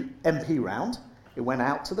the MP round. It went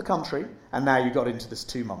out to the country, and now you got into this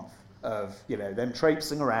 2 month of them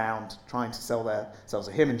traipsing around trying to sell themselves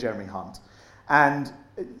to him and Jeremy Hunt. And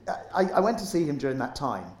I went to see him during that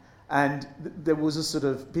time, and there was a sort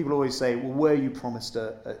of, people always say, well, were you promised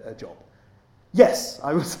a job? Yes,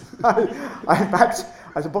 I was. In fact,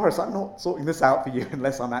 I said, Boris, I'm not sorting this out for you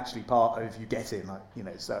unless I'm actually part of you getting, so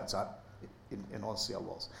in honesty I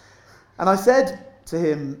was. And I said to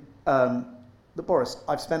him, but Boris,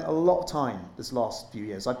 I've spent a lot of time this last few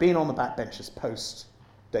years. I've been on the backbenches post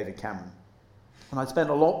David Cameron, and I spent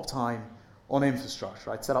a lot of time on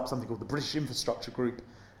infrastructure. I'd set up something called the British Infrastructure Group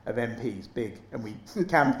of MPs, big, and we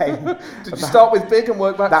campaigned. Did you start with big and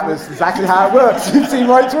work back? That was exactly how it works. You've seen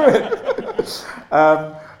right through it.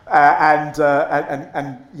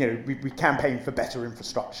 We campaigned for better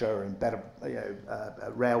infrastructure and better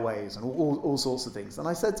railways and all sorts of things. And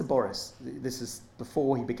I said to Boris, this is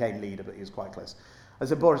before he became leader, but he was quite close. I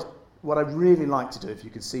said, Boris, what I'd really like to do, if you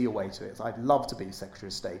could see your way to it, is I'd love to be Secretary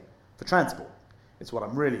of State for Transport. It's what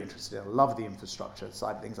I'm really interested in. I love the infrastructure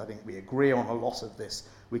side of things. I think we agree on a lot of this.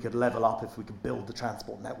 We could level up if we could build the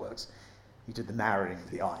transport networks. He did the narrowing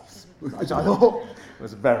of the eyes, which I thought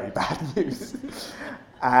was very bad news.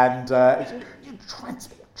 And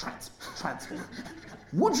transport.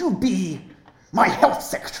 Would you be my health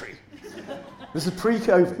secretary? This is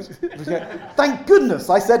pre-COVID. Thank goodness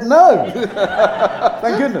I said no.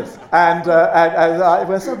 Thank goodness. And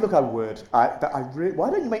I said, look, I would. Why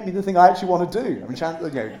don't you make me the thing I actually want to do? I mean,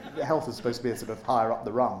 health is supposed to be a sort of higher up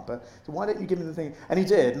the rung, but so why don't you give me the thing? And he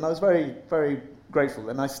did, and I was very, very grateful.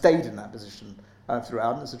 And I stayed in that position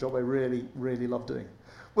throughout, and it's a job I really, really love doing.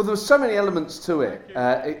 Well, there were so many elements to it.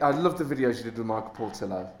 I loved the videos you did with Michael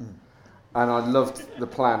Portillo, and I loved the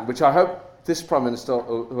plan, which I hope this Prime Minister,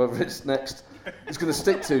 or whoever it's next, is going to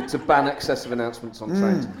stick to ban excessive announcements on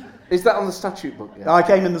trains. Is that on the statute book yet? I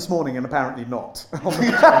came in this morning and apparently not.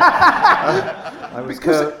 I was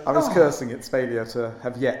cursing its failure to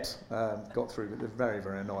have yet got through, but they're very,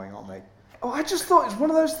 very annoying, aren't they? Oh, I just thought it's one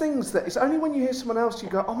of those things that it's only when you hear someone else you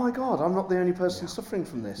go, oh my God, I'm not the only person suffering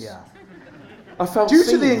from this. Yeah. I felt Due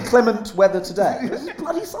seen. to the inclement weather today, it's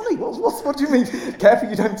bloody sunny. What do you mean? Careful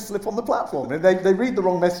you don't slip on the platform. And they read the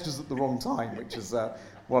wrong messages at the wrong time, which is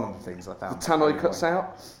one of the things I found. The tannoy cuts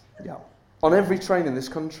out? Yeah. On every train in this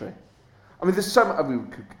country. I mean, there's so much, we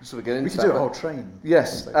could sort of get into that. We could do a whole train.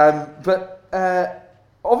 Yes.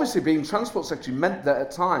 Obviously being Transport Secretary meant that at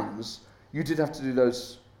times you did have to do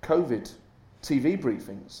those COVID TV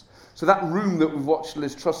briefings. So that room that we've watched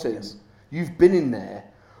Liz Truss in, you've been in there.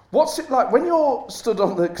 What's it like when you're stood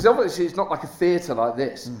on the... Because obviously it's not like a theatre like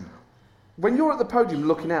this. When you're at the podium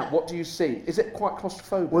looking out, what do you see? Is it quite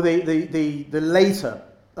claustrophobic? Well, the later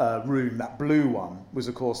room, that blue one, was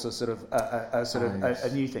of course a sort of a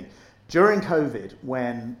new thing. During COVID,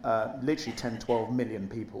 when literally 10, 12 million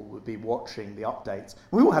people would be watching the updates,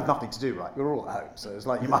 we all had nothing to do, right? We were all at home, so it's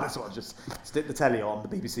like you might as well just stick the telly on. The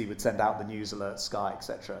BBC would send out the news alerts, Sky,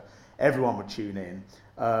 etc. Everyone would tune in.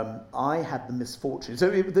 I had the misfortune, so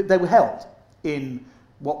they were held in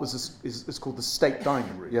what is called the State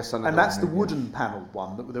Dining Room. Yes, I know. And that's the wooden panelled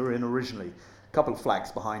one that they were in originally. A couple of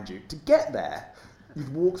flags behind you. To get there,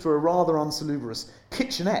 you'd walk through a rather unsalubrious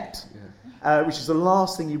kitchenette. Which is the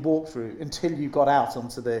last thing you walk through until you got out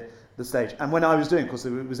onto the stage. And when I was doing, of course,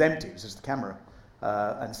 it was empty. It was just the camera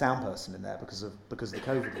and sound person in there because of the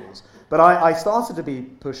COVID rules. But I started to be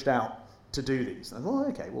pushed out to do these. And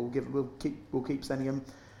we'll keep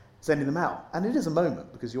sending them out. And it is a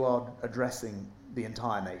moment because you are addressing the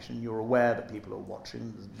entire nation. You're aware that people are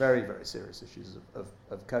watching. There's very, very serious issues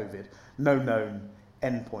of COVID. No known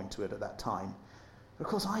endpoint to it at that time. But of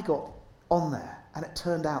course, I got on there, and it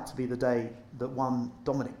turned out to be the day that one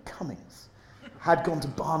Dominic Cummings had gone to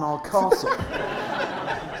Barnard Castle.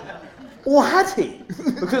 Or had he?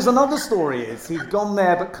 Because another story is he'd gone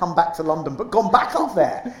there but come back to London, but gone back up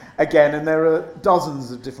there again, and there are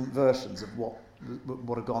dozens of different versions of what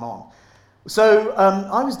had gone on. So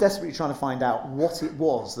I was desperately trying to find out what it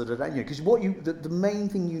was that had, because the main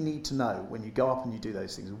thing you need to know when you go up and you do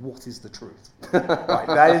those things is what is the truth. Right,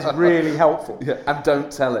 that is really helpful. Yeah, and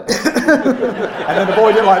don't tell it. And then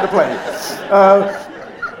avoid it like the plague.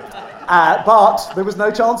 But there was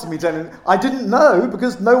no chance of me telling him. I didn't know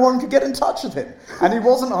because no one could get in touch with him. And he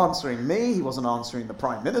wasn't answering me, he wasn't answering the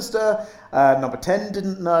Prime Minister, Number 10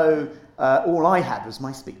 didn't know. All I had was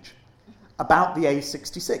my speech about the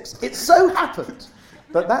A66. It so happened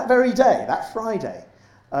that that very day, that Friday,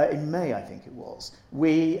 in May I think it was,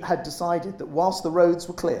 we had decided that whilst the roads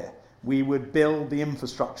were clear, we would build the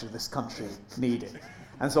infrastructure this country needed.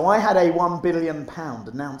 And so I had a £1 billion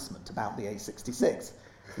announcement about the A66.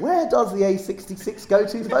 Where does the A66 go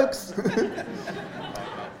to, folks?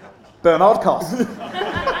 Barnard Castle.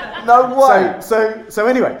 No way. So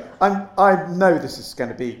anyway, I know this is going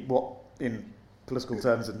to be what, in political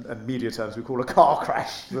terms and media terms, we call a car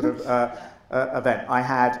crash sort of event. I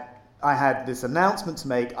had this announcement to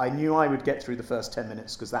make. I knew I would get through the first 10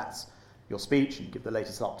 minutes because that's your speech, and you give the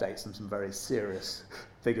latest updates and some very serious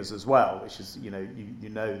figures as well, which is, you know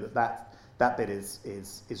that bit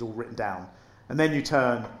is all written down. And then you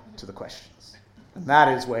turn to the questions. And that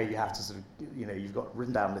is where you have to sort of, you've got a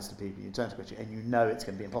written down list of people, you turn to the question, and you know it's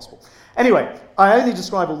going to be impossible. Anyway, I only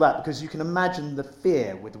describe all that because you can imagine the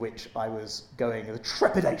fear with which I was going, the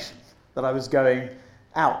trepidation that I was going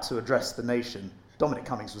out to address the nation. Dominic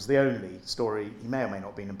Cummings was the only story. He may or may not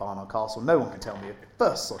have been in Barnard Castle. No one can tell me a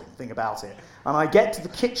first sort of thing about it. And I get to the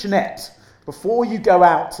kitchenette before you go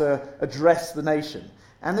out to address the nation.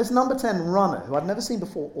 And this number 10 runner, who I'd never seen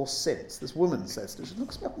before or since, this woman says to her, she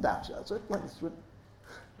looks me up and down, she goes,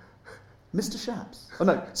 Mr. Shapps,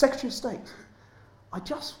 Secretary of State, I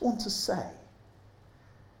just want to say,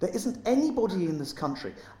 there isn't anybody in this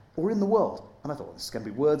country or in the world, and I thought, well, this is going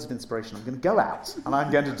to be words of inspiration, I'm going to go out and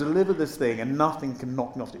I'm going to deliver this thing and nothing can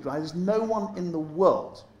knock me off it. There's no one in the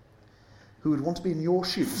world who would want to be in your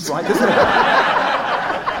shoes right this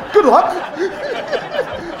minute. Good luck.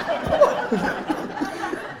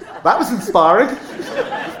 That was inspiring.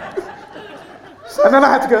 And then I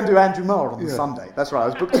had to go and do Andrew Marr on the Sunday. That's right, I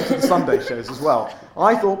was booked into the Sunday shows as well.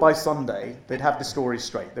 I thought by Sunday they'd have the story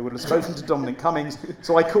straight. They would have spoken to Dominic Cummings,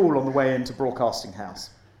 so I call on the way into Broadcasting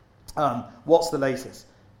House. What's the latest?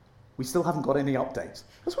 We still haven't got any updates.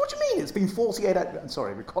 I said, what do you mean? It's been 48 hours. I'm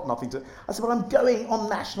sorry, we've got nothing to... I said, well, I'm going on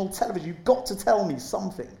national television. You've got to tell me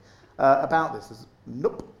something about this. I said,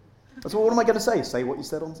 nope. I said, well, what am I going to say? Say what you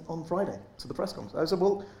said on Friday to the press conference. I said,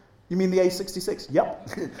 well... You mean the A66? Yep.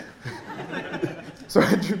 So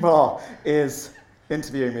Andrew Marr is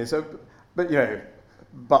interviewing me.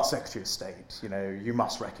 But Secretary of State, you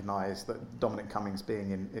must recognise that Dominic Cummings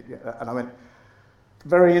being in... And I went,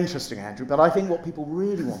 very interesting, Andrew, but I think what people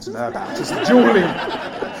really want to know about is the duelling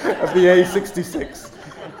of the A66.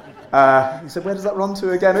 He said, where does that run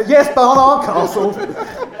to again? Yes, Barnard Castle.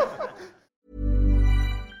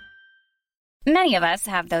 Many of us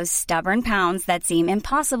have those stubborn pounds that seem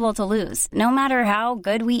impossible to lose, no matter how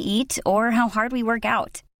good we eat or how hard we work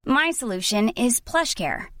out. My solution is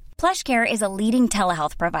PlushCare. PlushCare is a leading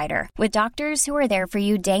telehealth provider with doctors who are there for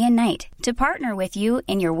you day and night to partner with you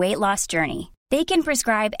in your weight loss journey. They can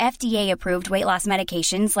prescribe FDA-approved weight loss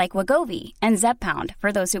medications like Wegovy and Zepbound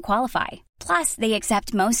for those who qualify. Plus, they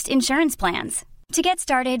accept most insurance plans. To get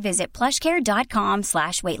started, visit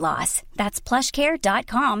plushcare.com/weightloss. That's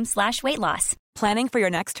plushcare.com/weightloss. Planning for your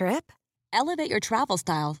next trip? Elevate your travel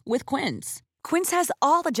style with Quince. Quince has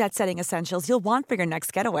all the jet-setting essentials you'll want for your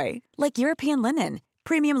next getaway, like European linen,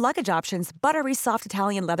 premium luggage options, buttery soft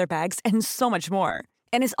Italian leather bags, and so much more.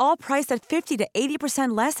 And is all priced at 50 to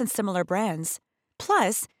 80% less than similar brands.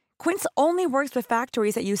 Plus, Quince only works with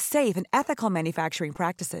factories that use safe and ethical manufacturing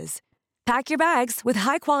practices. Pack your bags with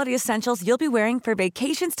high-quality essentials you'll be wearing for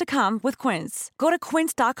vacations to come with Quince. Go to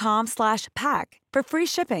quince.com/pack for free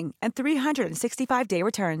shipping and 365-day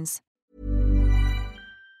returns.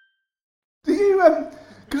 Do you,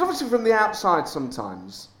 because obviously from the outside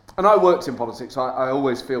sometimes, and I worked in politics, I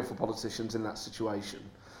always feel for politicians in that situation.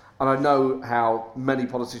 And I know how many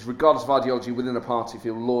politicians, regardless of ideology within a party,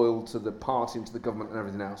 feel loyal to the party and to the government and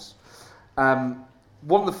everything else.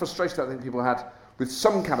 One of the frustrations I think people had with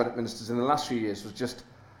some cabinet ministers in the last few years was just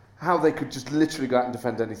how they could just literally go out and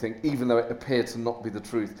defend anything, even though it appeared to not be the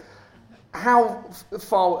truth. How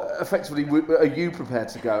far effectively are you prepared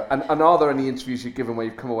to go? And are there any interviews you've given where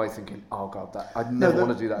you've come away thinking, oh God, I'd never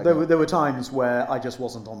want to do that again? There were times where I just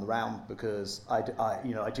wasn't on the round because I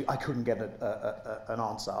couldn't get an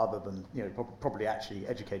answer other than, probably actually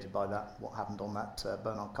educated by what happened on that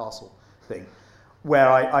Bernard Castle thing, where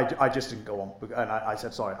I just didn't go on. And I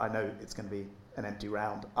said, sorry, I know it's going to be an empty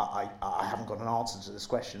round. I haven't got an answer to this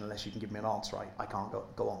question unless you can give me an answer. I can't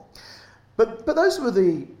go on. But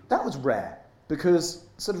that was rare, because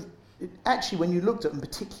sort of actually when you looked at them,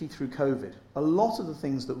 particularly through COVID, a lot of the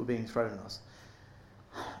things that were being thrown at us,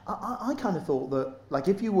 I kind of thought that, like,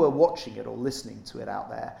 if you were watching it or listening to it out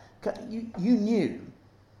there, you knew,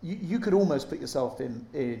 you could almost put yourself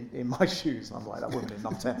in my shoes, and I'm like, that wouldn't be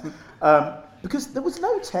enough 10. Because there was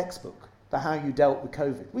no textbook for how you dealt with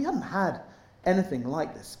COVID. We hadn't had anything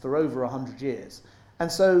like this for over 100 years.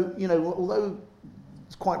 And so, although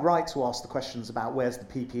it's quite right to ask the questions about where's the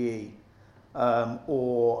PPE,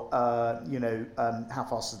 or how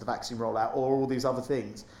fast is the vaccine rollout, or all these other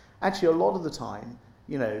things. Actually, a lot of the time,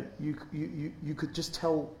 you could just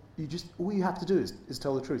tell. All you have to do is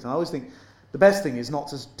tell the truth. And I always think the best thing is not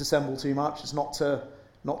to dissemble too much. It's not to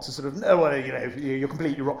sort of you're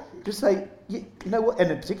completely wrong. Just say, you know what,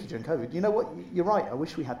 and in particular during COVID, you know what, you're right. I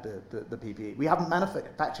wish we had the PPE. We haven't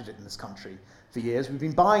manufactured it in this country for years. We've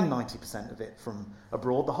been buying 90% of it from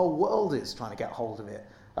abroad. The whole world is trying to get hold of it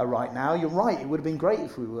right now. You're right. It would have been great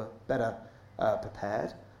if we were better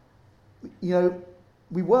prepared.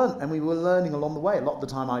 We weren't, and we were learning along the way. A lot of the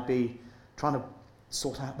time, I'd be trying to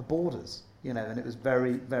sort out the borders, and it was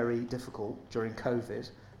very, very difficult during COVID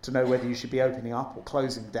to know whether you should be opening up or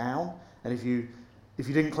closing down. And if you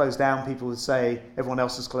didn't close down, people would say everyone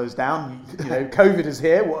else has closed down. COVID is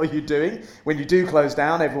here. What are you doing? When you do close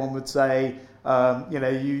down, everyone would say,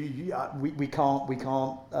 we can't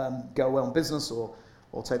go away on business or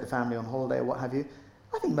take the family on holiday or what have you.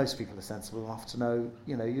 I think most people are sensible enough to know,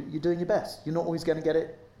 you're doing your best. You're not always going to get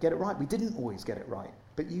it right. We didn't always get it right,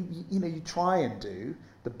 but you try and do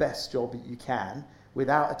the best job that you can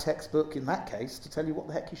without a textbook in that case to tell you what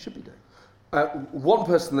the heck you should be doing. One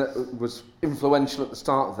person that was influential at the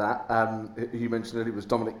start of that, who you mentioned earlier, was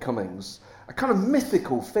Dominic Cummings, a kind of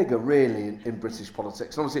mythical figure really in British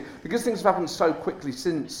politics. And obviously, because things have happened so quickly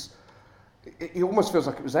since, it almost feels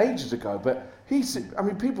like it was ages ago, but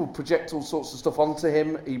people project all sorts of stuff onto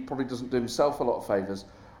him. He probably doesn't do himself a lot of favours.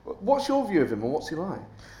 What's your view of him, and what's he like?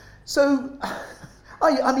 So,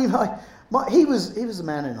 he was a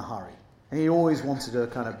man in a hurry, and he always wanted to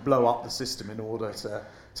kind of blow up the system in order to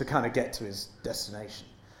kind of get to his destination.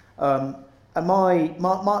 And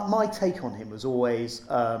my take on him was always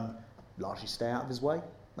largely stay out of his way.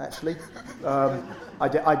 Actually,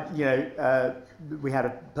 we had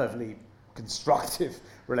a perfectly constructive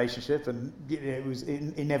relationship, and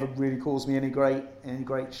it never really caused me any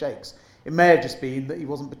great shakes. It may have just been that he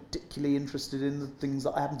wasn't particularly interested in the things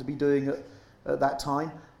that I happened to be doing at that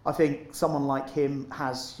time. I think someone like him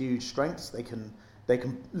has huge strengths. They can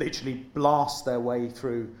literally blast their way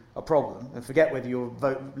through a problem, and forget whether you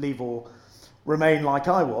leave or remain like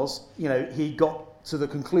I was. He got to the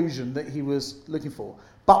conclusion that he was looking for.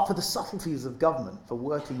 But for the subtleties of government, for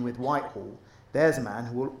working with Whitehall, there's a man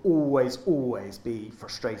who will always, always be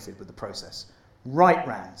frustrated with the process. Right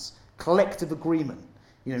rounds, collective agreement,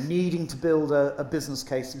 needing to build a business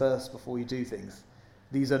case first before you do things.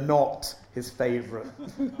 These are not his favourite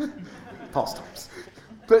pastimes.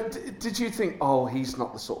 But did you think, he's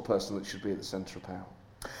not the sort of person that should be at the centre of power?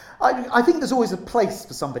 I think there's always a place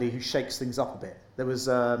for somebody who shakes things up a bit. There was,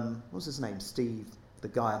 what was his name? Steve, the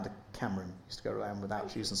guy under Cameron, used to go around without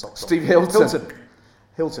shoes and socks on. Steve Hilton.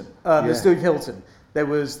 There's Steve Hilton. There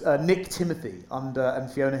was Nick Timothy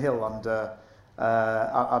and Fiona Hill under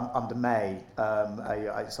May.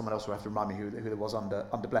 Someone else will have to remind me who there was under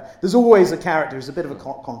Blair. There's always a character who's a bit of a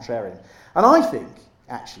contrarian. And I think,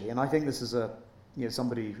 actually, this is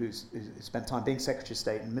somebody who's spent time being Secretary of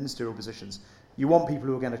State in ministerial positions, you want people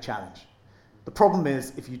who are going to challenge. The problem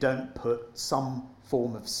is if you don't put some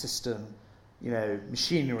form of system,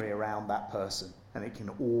 machinery around that person, and it can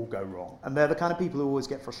all go wrong. And they're the kind of people who always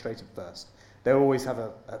get frustrated first. They always have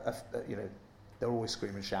they'll always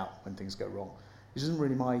scream and shout when things go wrong. Which isn't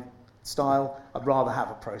really my style. I'd rather have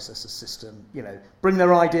a process, a system, bring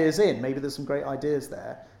their ideas in. Maybe there's some great ideas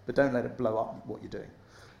there, but don't let it blow up what you're doing.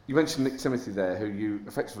 You mentioned Nick Timothy there, who you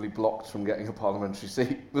effectively blocked from getting a parliamentary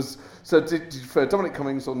seat. Did you prefer Dominic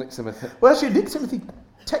Cummings or Nick Timothy? Well, actually, Nick Timothy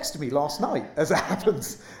texted me last night, as it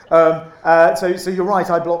happens. So you're right,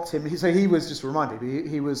 I blocked him. So he was, just to remind me,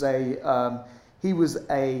 he was He was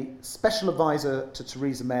a special advisor to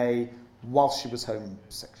Theresa May whilst she was Home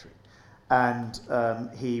Secretary. And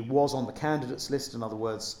he was on the candidates list, in other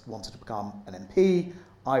words, wanted to become an MP.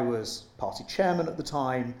 I was party chairman at the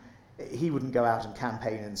time. He wouldn't go out and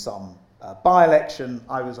campaign in some by-election.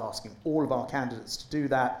 I was asking all of our candidates to do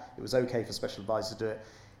that. It was okay for special advisor to do it.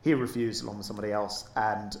 He refused along with somebody else,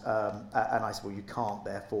 and I said, well, you can't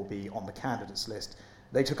therefore be on the candidates list.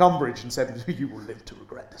 They took umbrage and said, you will live to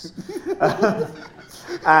regret this.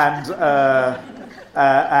 And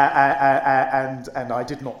I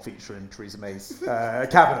did not feature in Theresa May's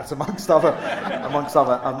cabinet, amongst other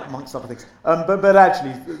things. But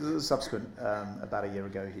actually, subsequent, about a year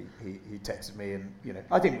ago, he texted me, and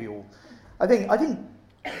I think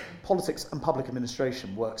politics and public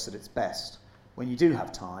administration works at its best when you do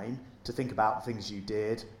have time to think about the things you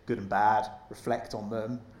did, good and bad, reflect on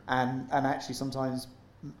them, and actually sometimes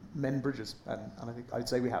mend bridges, and I think I'd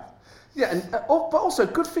say we have. Yeah, but also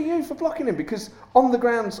good for you for blocking him, because on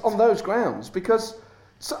those grounds, because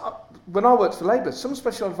when I worked for Labour, some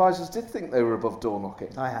special advisors did think they were above door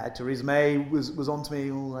knocking. I had Theresa May was on to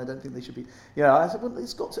me. I don't think they should be. I said, well,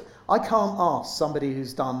 it's got to. I can't ask somebody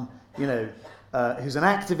who's done, who's an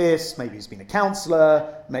activist, maybe who's been a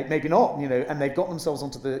councillor, maybe not, and they've got themselves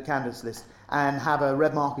onto the candidates list and have a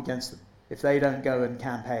red mark against them if they don't go and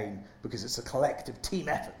campaign, because it's a collective team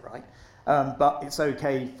effort, right? But it's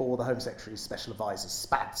okay for the Home Secretary's special advisors,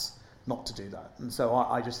 spats, not to do that. And so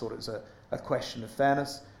I just thought it was a question of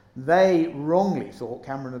fairness. They wrongly thought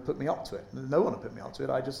Cameron had put me up to it. No one had put me up to it.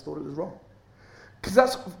 I just thought it was wrong. Because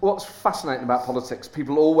that's what's fascinating about politics.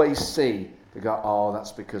 People always see, they go, oh,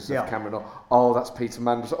 that's because of Cameron, or oh, that's Peter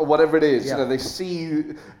Mandelson, or whatever it is. They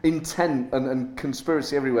see intent and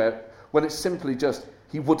conspiracy everywhere, when it's simply just,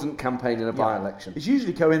 he wouldn't campaign in a by-election. It's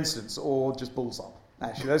usually coincidence or just balls up.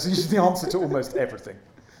 Actually, that's usually the answer to almost everything.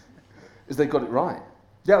 Is they got it right?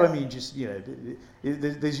 Yeah, I mean, just,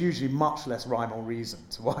 there's usually much less rhyme or reason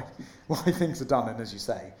to why things are done. And as you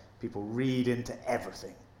say, people read into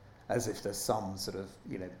everything as if there's some sort of,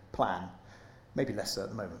 plan. Maybe less so at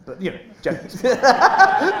the moment, but, generally.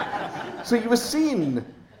 So you were seen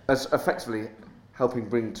as effectively helping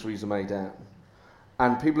bring Theresa May down.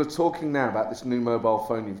 And people are talking now about this new mobile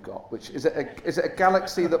phone you've got, which is it a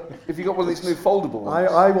Galaxy that, if you got one of these new foldable ones?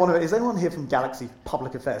 I want to. Is anyone here from Galaxy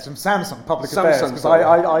Public Affairs, from Samsung Public Affairs? Because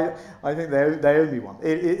I think they owe me one.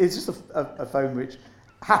 It's just a phone which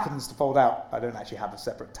happens to fold out. I don't actually have a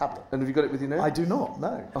separate tablet. And have you got it with you now? I do not.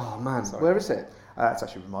 No. Oh man, sorry. Where is it? It's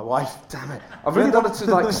actually with my wife. Damn it! I really wanted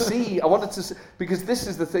to see. I wanted to see, because this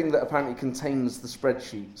is the thing that apparently contains the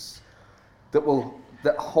spreadsheets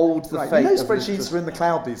that hold the fate. Spreadsheets are in the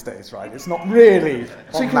cloud these days, right? It's not really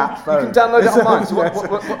on that phone. You can download it online. So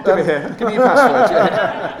give me here. Give me your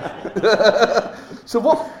password. Yeah. So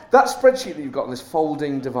that spreadsheet that you've got on this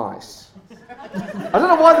folding device, I don't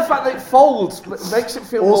know why the fact that it folds makes it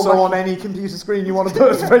feel also more on any computer screen you want to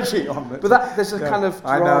put a spreadsheet on. But there's a kind of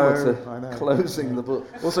drama to closing the book.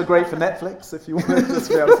 Also great for Netflix if you want to just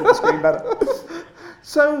be able to see the screen better.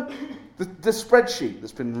 So the spreadsheet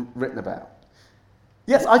that's been written about.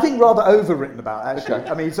 Yes, I think rather overwritten about, actually. Okay.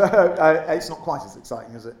 I mean, it's not quite as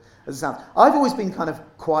exciting as it sounds. I've always been kind of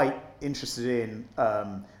quite interested in,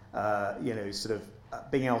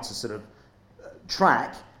 being able to sort of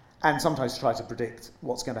track and sometimes try to predict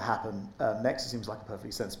what's going to happen next. It seems like a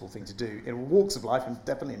perfectly sensible thing to do in all walks of life, and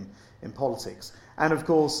definitely in politics. And of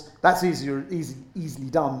course, that's easily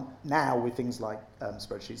done now with things like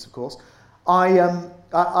spreadsheets, of course. I'm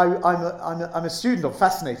a student. I'm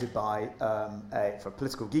fascinated by, for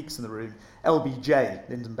political geeks in the room, LBJ,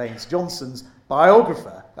 Lyndon Baines Johnson's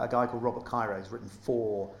biographer, a guy called Robert Cairo, who's written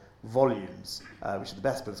 4 volumes, which are the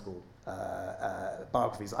best political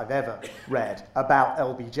biographies I've ever read about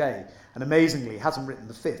LBJ. And amazingly, he hasn't written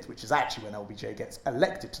the 5th, which is actually when LBJ gets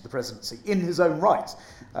elected to the presidency in his own right.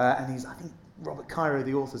 And he's, I think, Robert Cairo,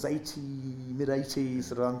 the author's mid-80s,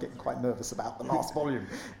 so I'm getting quite nervous about the last volume.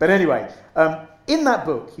 But anyway, in that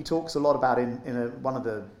book, he talks a lot about, one of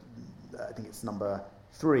the, I think it's number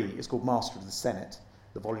 3, it's called Master of the Senate,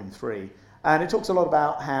 the volume 3, and it talks a lot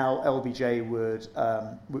about how LBJ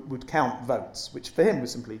would count votes, which for him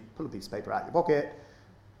was simply pull a piece of paper out of your pocket,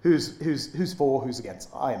 who's for, who's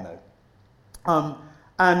against, I know.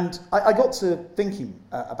 And I got to thinking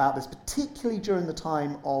about this, particularly during the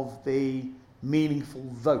time of the meaningful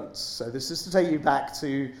votes. So this is to take you back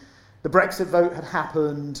to the Brexit vote had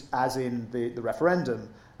happened, as in the referendum,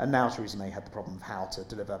 and now Theresa May had the problem of how to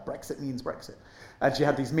deliver Brexit means Brexit. And she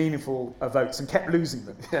had these meaningful votes and kept losing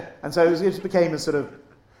them. And so it became a sort of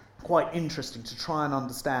quite interesting to try and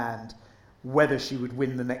understand whether she would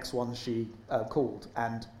win the next one she called,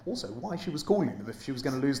 and also why she was calling them if she was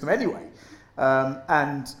going to lose them anyway.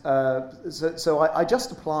 So I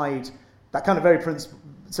just applied that kind of very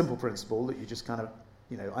simple principle that you just kind of,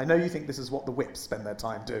 I know you think this is what the whips spend their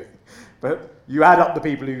time doing, but you add up the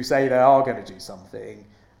people who say they are going to do something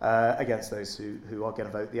against those who are going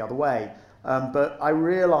to vote the other way. But I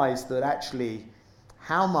realised that actually,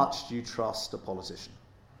 how much do you trust a politician?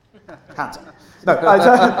 Hands up. No,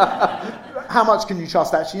 how much can you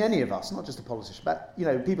trust actually any of us, not just a politician? But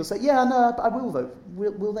people say, yeah, no, I will vote.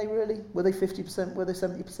 Will they really? Were they 50%? Were they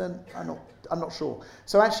 70%? I'm not sure.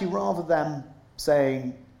 So actually, rather than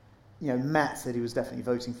saying, Matt said he was definitely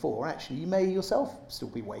voting for, actually, you may yourself still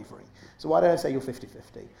be wavering. So why don't I say you're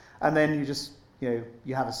 50-50? And then you just, you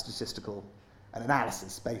have a statistical and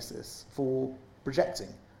analysis basis for projecting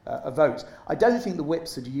a vote. I don't think the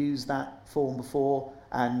whips had used that form before,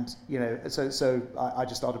 and so I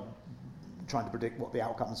just started trying to predict what the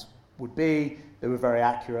outcomes would be. They were very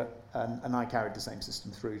accurate, and I carried the same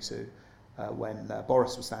system through to when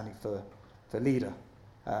Boris was standing for leader.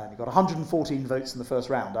 He got 114 votes in the first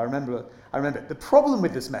round. I remember it. The problem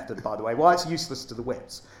with this method, by the way, why it's useless to the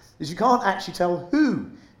whips, is you can't actually tell who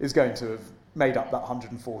is going to have made up that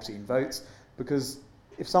 114 votes, because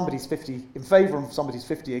if somebody's 50 in favour and somebody's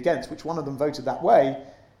 50 against, which one of them voted that way,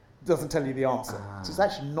 doesn't tell you the answer. So it's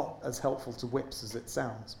actually not as helpful to whips as it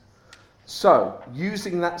sounds. So,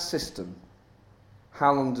 using that system,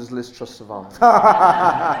 how long does Liz Truss survive?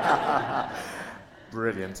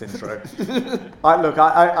 Brilliant intro.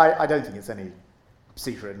 I don't think it's any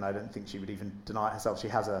secret, and I don't think she would even deny it herself. She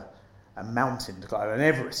has a mountain to climb,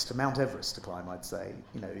 Mount Everest to climb, I'd say.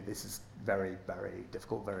 This is very, very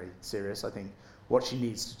difficult, very serious. I think what she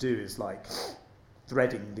needs to do is like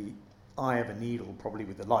threading the eye of a needle, probably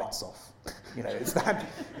with the lights off. It's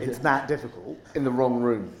that difficult. In the wrong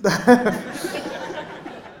room.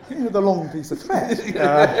 With a long piece of thread.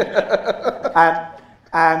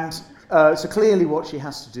 So clearly what she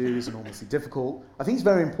has to do is enormously difficult. I think it's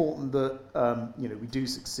very important that we do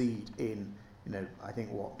succeed in I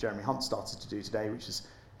think what Jeremy Hunt started to do today, which is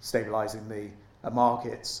stabilising the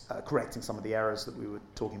markets, correcting some of the errors that we were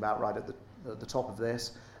talking about right at the top of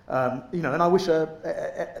this. And I wish her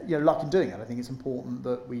luck in doing it. I think it's important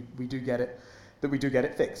that we do get it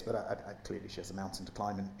fixed. But clearly she has a mountain to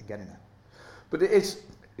climb in getting there. But it is,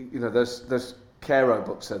 there's Caro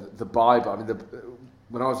books, the Bible. I mean,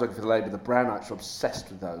 when I was working for the Labour, the Brownites were obsessed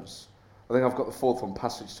with those. I think I've got the fourth one,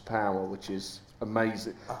 Passage to Power, which is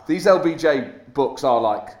amazing. These LBJ books are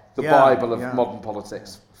like the Bible of modern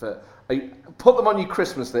politics. Put them on your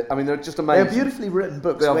Christmas list. I mean, they're just amazing. They're beautifully written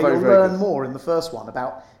books where you'll learn more in the first one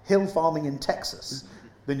about hill farming in Texas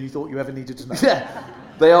than you thought you ever needed to know. Yeah,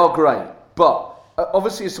 they are great. But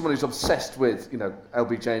obviously, as someone who's obsessed with,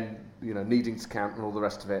 LBJ, needing to count and all the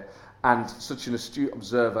rest of it, and such an astute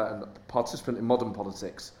observer and participant in modern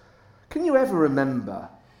politics, can you ever remember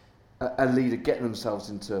a leader getting themselves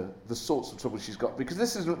into the sorts of trouble she's got? Because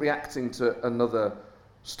this isn't reacting to another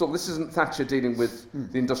storm. This isn't Thatcher dealing with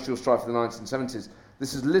the industrial strife of the 1970s.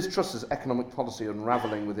 This is Liz Truss's economic policy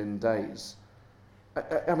unravelling within days.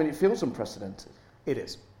 I mean, it feels unprecedented. It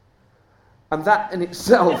is. And that in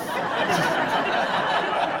itself...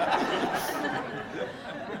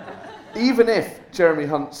 Even if Jeremy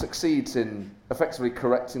Hunt succeeds in effectively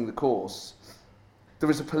correcting the course,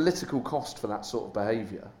 there is a political cost for that sort of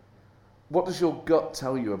behaviour. What does your gut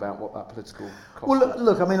tell you about what that political cost is?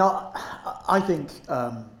 Look, I mean, I think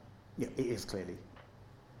it is clearly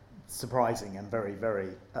surprising and very, very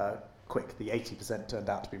quick. The 80% turned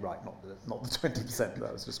out to be right, not the 20% that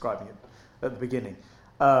I was describing at the beginning.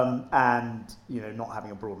 And not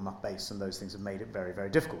having a broad enough base and those things have made it very, very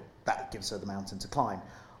difficult. That gives her the mountain to climb.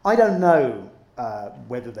 I don't know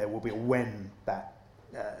whether there will be when that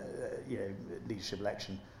leadership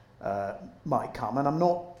election might come, and I'm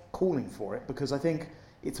not calling for it because I think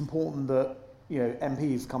it's important that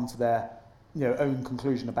MPs come to their own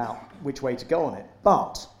conclusion about which way to go on it.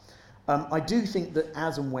 But I do think that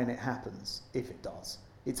as and when it happens, if it does,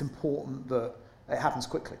 it's important that it happens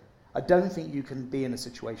quickly. I don't think you can be in a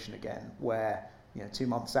situation again where 2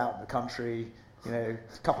 months out in the country, a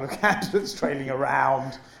couple of candidates trailing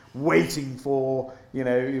around, waiting for,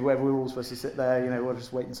 where we're all supposed to sit there, we'll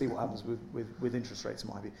just wait and see what happens with interest rates, in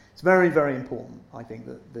my view. It's very, very important, I think,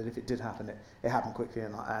 that if it did happen, it happened quickly,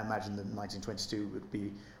 and I imagine that 1922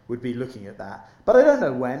 would be looking at that. But I don't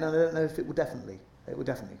know when, and I don't know if it would definitely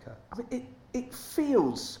occur. I mean, it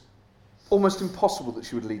feels almost impossible that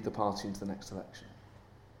she would lead the party into the next election.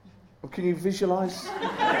 Or can you visualise?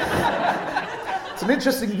 It's an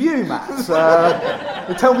interesting view, Matt.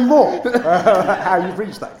 Tell me more how you've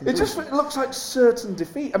reached that conclusion. It just looks like certain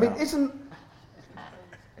defeat. I mean,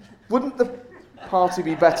 wouldn't the party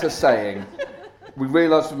be better saying, we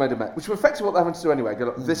realise we've made a mess, which is effectively what they're having to do anyway. Go,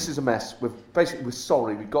 look, this is a mess. We're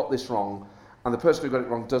sorry, we got this wrong, and the person who got it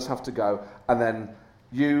wrong does have to go. And then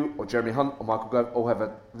you or Jeremy Hunt or Michael Gove or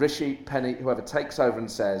whoever, Rishi, Penny, whoever takes over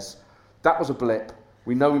and says, that was a blip.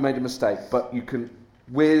 We know we made a mistake, but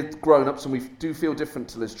we're grown-ups and we do feel different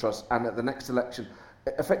to Liz Truss, and at the next election,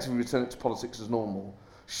 effectively return it to politics as normal.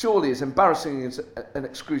 Surely, as embarrassing and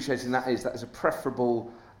excruciating that is a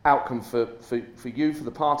preferable outcome for you, for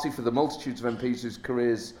the party, for the multitudes of MPs whose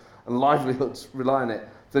careers and livelihoods rely on it,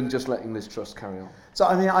 than just letting Liz Truss carry on. So,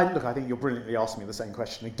 I mean, I think you're brilliantly asking me the same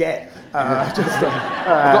question again. I've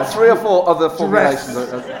got 3 or 4 other formulations.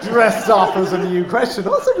 Dressed up as a new question.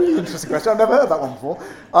 That's a really interesting question. I've never heard that one before.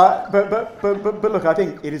 But look, I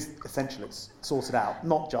think it is essential it's sorted out,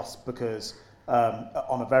 not just because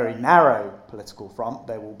on a very narrow political front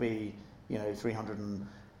there will be,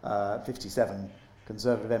 357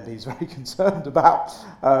 Conservative MPs very concerned about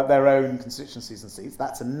their own constituencies and seats.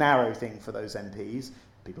 That's a narrow thing for those MPs,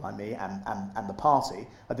 people like me, and the party.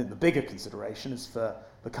 I think the bigger consideration is for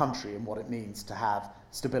the country and what it means to have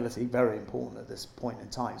stability, very important at this point in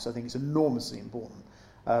time. So I think it's enormously important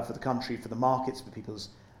for the country, for the markets, for people's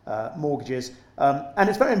mortgages. And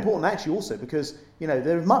it's very important actually also because,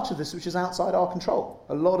 there is much of this which is outside our control.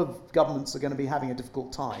 A lot of governments are going to be having a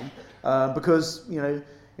difficult time because,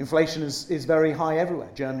 inflation is very high everywhere.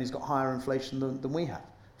 Germany's got higher inflation than we have,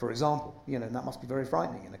 for example. And that must be very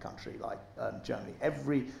frightening in a country like Germany.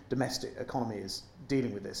 Every domestic economy is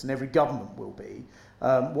dealing with this, and every government will be.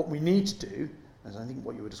 What we need to do, as I think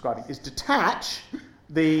what you were describing, is detach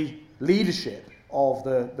the leadership of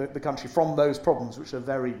the country from those problems which are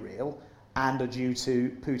very real and are due to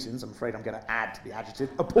Putin's, I'm afraid I'm going to add the adjective,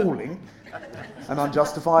 appalling and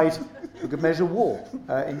unjustified, for good measure, war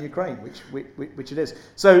in Ukraine, which it is.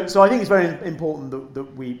 So I think it's very important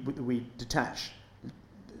that we detach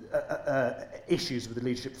issues with the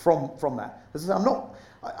leadership from that. As I say,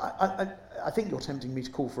 I think you're tempting me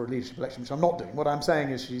to call for a leadership election, which I'm not doing. What I'm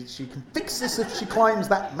saying is she can fix this if she climbs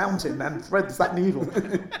that mountain and threads that needle,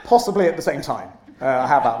 possibly at the same time.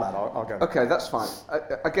 How about that? I'll go. Okay, that's fine.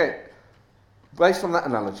 Again, based on that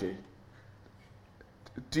analogy,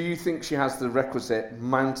 do you think she has the requisite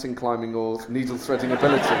mountain climbing or needle threading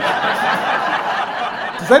ability?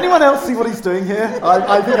 Does anyone else see what he's doing here?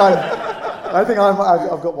 I think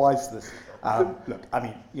I've got wise to this. Look, I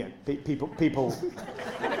mean, people.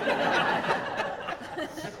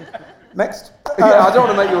 Next. Yeah, I don't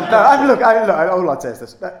want to make you uncomfortable. Look, all I'd say is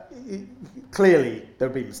this. Clearly, there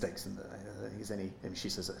have been mistakes in she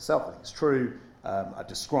says it herself, I think it's true. I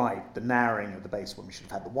described the narrowing of the base when we should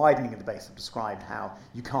have had the widening of the base. I've described how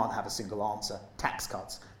you can't have a single answer, tax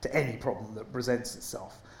cuts, to any problem that presents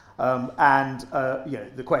itself.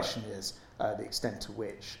 The question is the extent to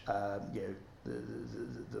which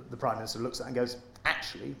the Prime Minister looks at it and goes,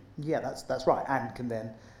 actually, yeah, that's right, and can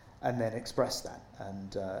then express that.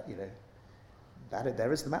 And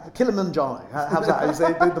there is the mountain, Kilimanjaro. How's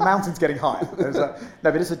that? The mountain's getting higher. No,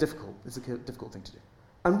 but it's a difficult thing to do.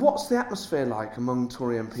 And what's the atmosphere like among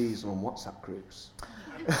Tory MPs and on WhatsApp groups?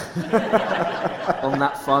 On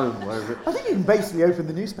that phone, wherever I think you can basically open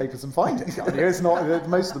the newspapers and find it. It's not.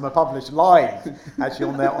 Most of them are published live, actually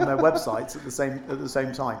on their websites at the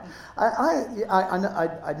same time.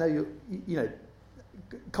 I know you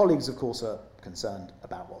colleagues, of course, are concerned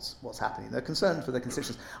about what's happening. They're concerned for their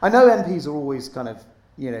constituents. I know MPs are always kind of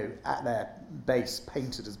at their base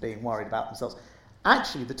painted as being worried about themselves.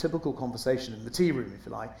 Actually, the typical conversation in the tea room, if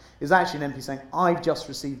you like, is actually an MP saying, I've just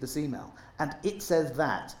received this email, and it says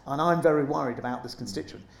that, and I'm very worried about this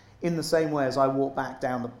constituent. In the same way as I walk back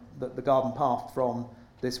down the garden path from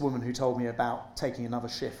this woman who told me about taking another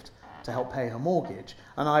shift to help pay her mortgage,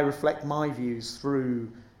 and I reflect my views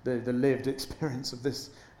through the lived experience of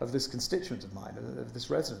this constituent of mine, of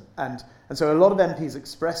this resident. And so a lot of MPs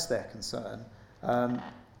express their concern,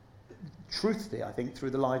 truthfully, I think,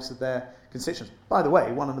 through the lives of their constituents. By the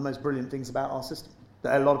way, one of the most brilliant things about our system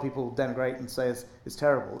that a lot of people denigrate and say is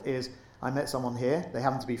terrible is I met someone here. They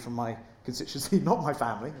happen to be from my constituency, not my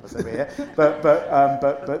family, I say here,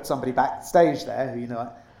 but somebody backstage there who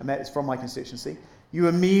I met is from my constituency. You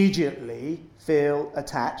immediately feel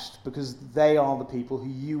attached because they are the people who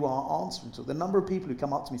you are answering to. The number of people who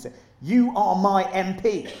come up to me and say, "You are my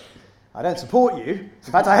MP." I don't support you.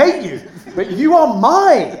 In fact, I hate you. But you are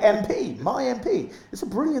my MP. My MP. It's a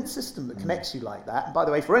brilliant system that connects you like that. And by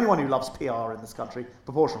the way, for anyone who loves PR in this country,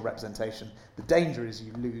 proportional representation, the danger is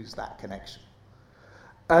you lose that connection.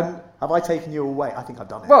 Have I taken you away? I think I've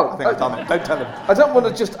done it. Well, I think I've done it. Don't tell him. I don't want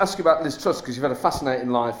to just ask you about Liz Truss because you've had a fascinating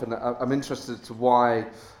life, and I'm interested to why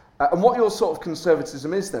and what your sort of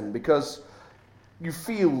conservatism is then, because you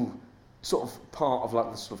feel sort of part of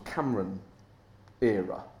like the sort of Cameron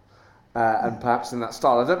era, and perhaps in that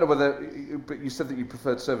style. I don't know whether, but you said that you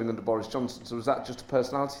preferred serving under Boris Johnson. So was that just a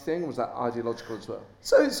personality thing? Or was that ideological as well?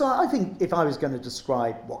 So I think if I was going to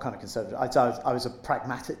describe what kind of conservative, I was a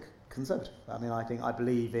pragmatic conservative. I mean, I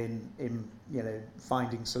believe in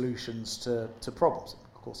finding solutions to problems.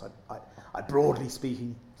 Of course, I broadly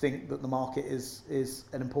speaking think that the market is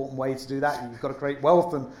an important way to do that. You've got to create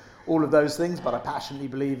wealth and all of those things. But I passionately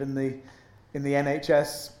believe in the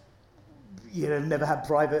NHS. Never had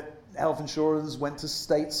private health insurance, went to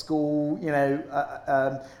state school,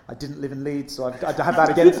 I didn't live in Leeds, so I have that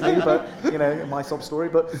against me, but, my sob story,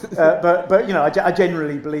 but I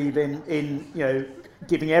generally believe in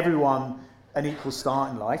giving everyone an equal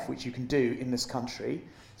start in life, which you can do in this country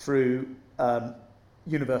through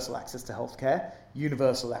universal access to healthcare,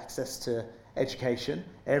 universal access to education.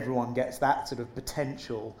 Everyone gets that sort of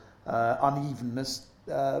potential unevenness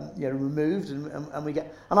removed, and we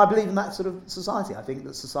get, and I believe in that sort of society. I think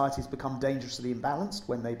that societies become dangerously imbalanced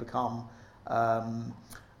when they become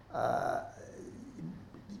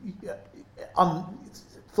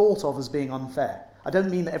thought of as being unfair. I don't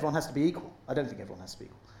mean that everyone has to be equal. I don't think everyone has to be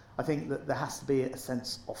equal. I think that there has to be a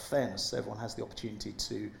sense of fairness, so everyone has the opportunity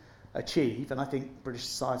to achieve, and I think British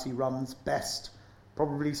society runs best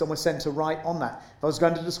probably somewhere centre-right on that. If I was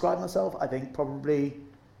going to describe myself, I think probably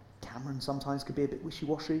Cameron sometimes could be a bit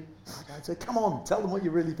wishy-washy. I'd say, come on, tell them what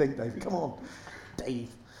you really think, Dave. Come on,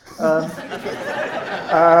 Dave. I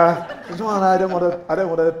don't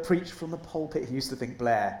want to preach from the pulpit. He used to think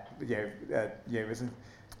Blair,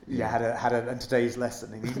 had a today's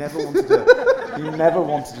lesson, and he never wanted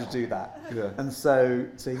to do that. Yeah. And so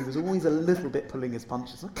he was always a little bit pulling his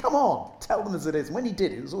punches. Come on, tell them as it is. And when he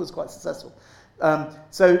did, it was always quite successful.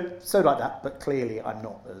 So like that. But clearly, I'm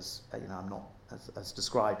not as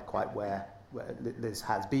described quite where Liz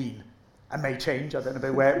has been, and may change. I don't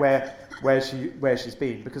know where she's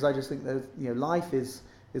been, because I just think that life is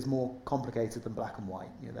more complicated than black and white.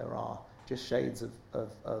 There are just shades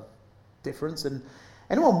of difference, and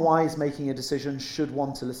anyone wise making a decision should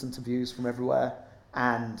want to listen to views from everywhere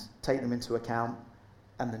and take them into account,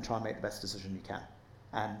 and then try and make the best decision you can.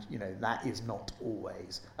 And that is not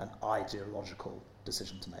always an ideological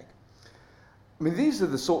decision to make. I mean, these are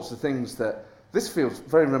the sorts of things that this feels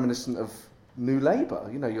very reminiscent of New Labour.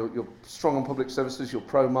 You're strong on public services, you're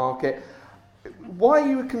pro-market. Why are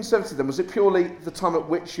you a Conservative then? Was it purely the time at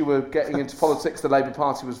which you were getting into politics, the Labour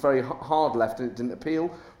Party was very hard left and it didn't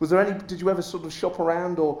appeal? Did you ever sort of shop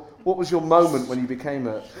around, or what was your moment when you became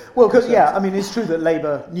a... Well, because, it's true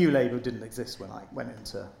that New Labour didn't exist when I went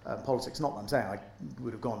into politics. Not that I'm saying I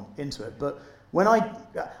would have gone into it, but when I'll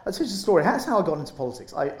tell you the story. That's how I got into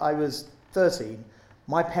politics. I was 13.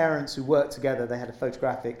 My parents, who worked together, they had a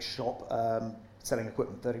photographic shop selling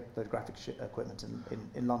photographic equipment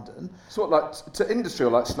in London. So what, like to industry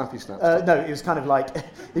or like Snappy Snaps? No, it was kind of like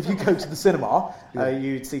if you go to the cinema,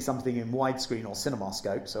 you'd see something in widescreen or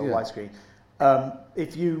CinemaScope, so widescreen.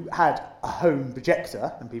 If you had a home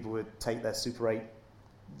projector and people would take their Super 8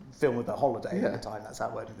 film of their holiday at the time, that's how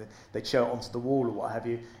it worked, they'd show it onto the wall or what have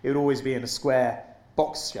you, it would always be in a square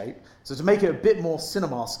box shape. So to make it a bit more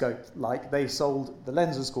CinemaScope-like, they sold the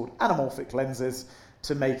lenses called anamorphic lenses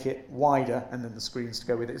to make it wider, and then the screens to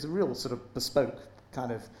go with it. It's a real sort of bespoke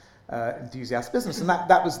kind of enthusiast business, and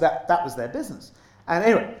that was their business. And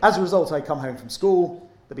anyway, as a result, I come home from school.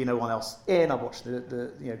 There'd be no one else in. I watched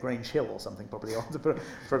the Grange Hill or something probably on but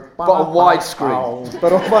on widescreen.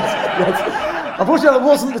 But on widescreen. Unfortunately, it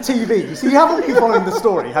wasn't the TV. You see, you haven't been following the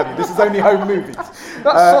story, have you? This is only home movies.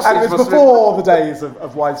 And it was before the days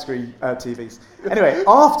of widescreen TVs. Anyway,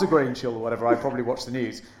 after Grange Hill or whatever, I probably watched the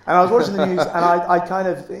news. And I was watching the news, and I kind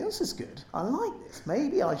of think, this is good. I like this.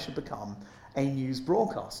 Maybe I should become a news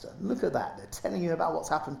broadcaster. Look at that. They're telling you about what's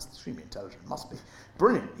happened to extremely intelligent. Must be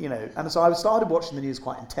brilliant, And so I started watching the news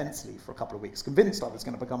quite intensely for a couple of weeks, convinced I was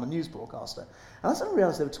going to become a news broadcaster. And I suddenly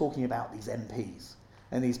realised they were talking about these MPs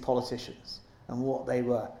and these politicians and what they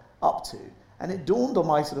were up to. And it dawned on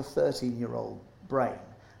my sort of 13-year-old brain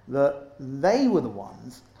that they were the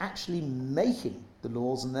ones actually making the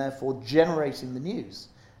laws and therefore generating the news.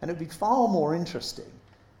 And it would be far more interesting,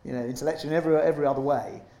 intellectually in every other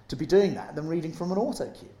way, to be doing that than reading from an auto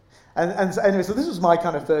cue. And so anyway, so this was my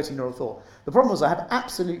kind of 13-year-old thought. The problem was I have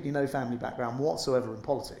absolutely no family background whatsoever in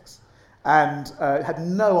politics, and had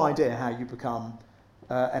no idea how you become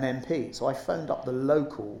an MP. So I phoned up the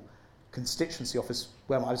local constituency office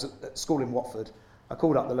where I was at school in Watford, I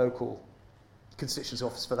called up the local constituency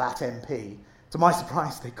office for that MP. To my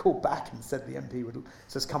surprise, they called back and said the MP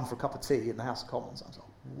says come for a cup of tea in the House of Commons. I was like,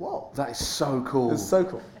 whoa. That is so cool. It was so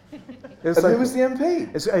cool. Who was the MP?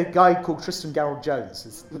 It's a guy called Tristan Garrald Jones.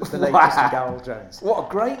 It's the late Wow. Tristan Garrald Jones. What a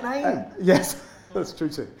great name. Yes, that's true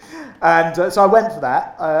too. And so I went for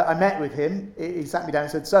that. I met with him. He sat me down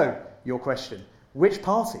and said, so, your question, which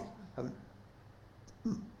party? I went,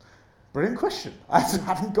 brilliant question. I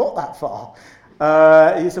haven't got that far.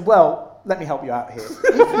 He said, well, let me help you out here.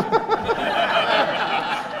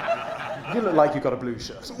 You look like you've got a blue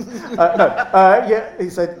shirt. Yeah, he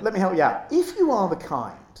said, let me help you out. If you are the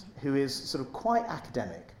kind who is sort of quite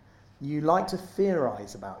academic, you like to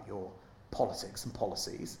theorise about your politics and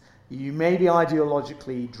policies, you may be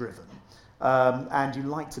ideologically driven, and you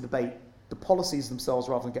like to debate the policies themselves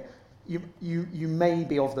rather than you may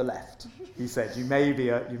be of the left, he said. You may be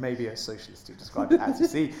a socialist, he described it as. You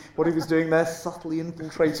see what he was doing there, subtly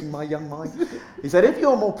infiltrating my young mind. He said, if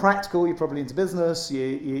you're more practical, you're probably into business,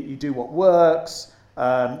 you do what works,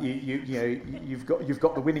 you've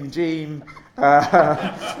got the winning gene,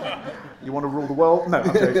 you want to rule the world. No,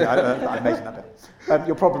 I'm joking, I'm making that bit.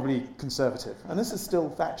 You're probably conservative, and this is still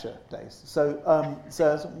Thatcher days. So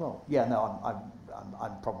well, yeah, no,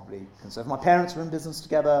 I'm probably conservative. My parents were in business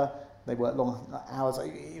together. They worked long hours.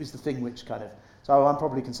 It was the thing which kind of... So I'm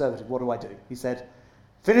probably conservative. What do I do? He said,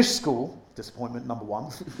 finish school, disappointment number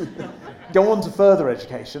one. Go on to further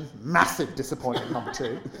education, massive disappointment number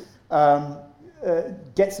two.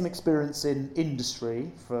 Get some experience in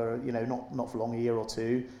industry for, not for long, a year or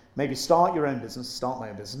two. Maybe start your own business, start my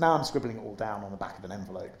own business. Now I'm scribbling it all down on the back of an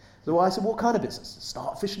envelope. So I said, what kind of business?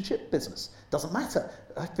 Start a fish and chip business. Doesn't matter.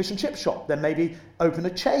 A fish and chip shop. Then maybe open a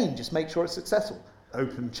chain. Just make sure it's successful.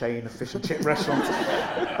 Open chain of fish and chip restaurants.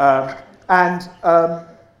 And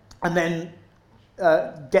then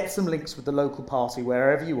get some links with the local party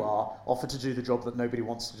wherever you are. Offer to do the job that nobody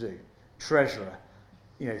wants to do. Treasurer.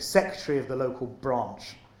 Secretary of the local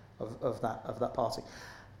branch of that party.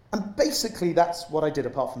 And basically that's what I did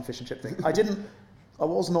apart from the fish and chip thing. I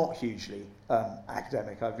was not hugely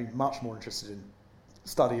academic. I'd been much more interested in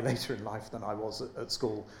study later in life than I was at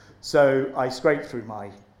school. So I scraped through my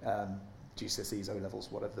GCSEs, O-levels,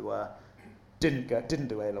 whatever they were. Didn't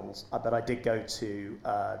do A-levels, but I did go to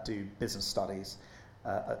do business studies,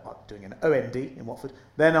 doing an OND in Watford.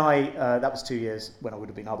 Then that was 2 years when I would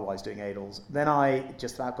have been otherwise doing A-levels. Then I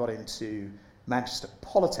just about got into Manchester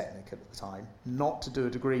Polytechnic at the time, not to do a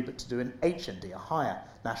degree, but to do an HND, a higher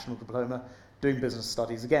national diploma, doing business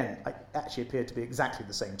studies. Again, I actually appeared to be exactly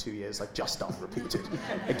the same 2 years I'd just done repeated.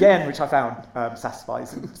 Again, which I found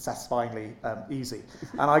satisfyingly easy.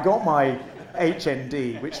 And I got my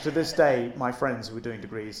HND, which to this day, my friends who were doing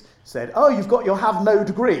degrees said, oh, you've got your have no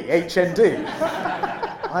degree, HND.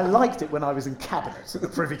 I liked it when I was in cabinet at the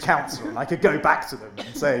Privy Council, and I could go back to them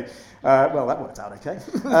and say, well, that worked out okay.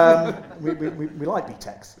 We like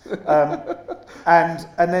BTECs. And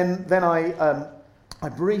then I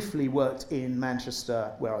briefly worked in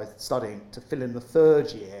Manchester where I was studying to fill in the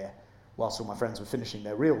third year whilst all my friends were finishing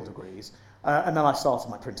their real degrees. And then I started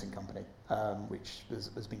my printing company, which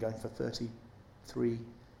has been going for 32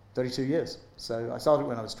 years. So I started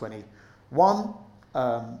when I was 21,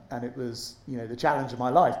 and it was the challenge of my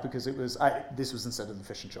life because this was instead of the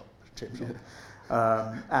fish and chip shop.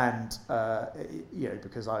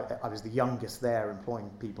 Because I was the youngest there employing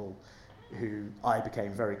people who I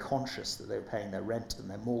became very conscious that they were paying their rent and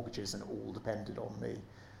their mortgages, and it all depended on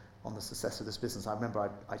the success of this business. I remember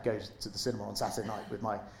I'd go to the cinema on Saturday night with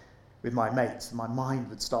my mates, and my mind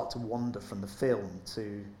would start to wander from the film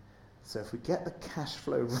to, so if we get the cash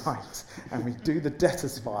flow right and we do the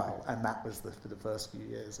debtors file, and that was for the first few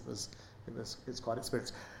years, it was quite an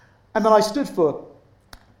experience. And then I stood for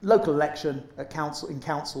local election in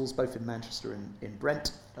councils, both in Manchester and in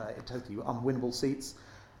Brent, totally unwinnable seats.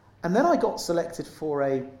 And then I got selected for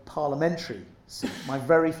a parliamentary seat, my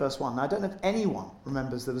very first one. Now, I don't know if anyone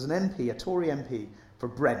remembers there was an MP, a Tory MP for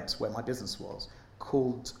Brent, where my business was,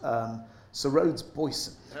 called Sir Rhodes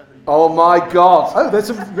Boyson. Oh my God! Oh, there's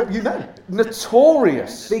some,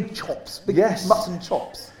 notorious. Big chops, big Yes. mutton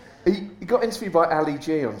chops. He got interviewed by Ali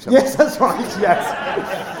G on Shapps. Yes, that's right, yes.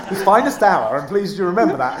 His finest hour, I'm pleased you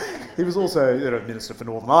remember that. He was also Minister for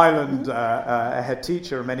Northern Ireland, a head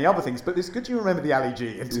teacher, and many other things. But it's good you remember the Ali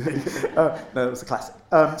G interview. No, that was a classic.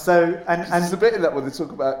 There's a bit in that where they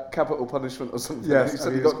talk about capital punishment or something. Yes, he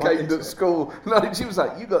said he he was got quite caned into at it. school. And Ali G was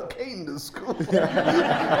like, "You got caned at school."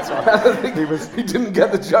 That's right. I think he didn't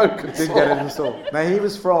get the joke. Didn't get it at all. No, he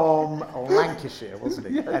was from Lancashire, wasn't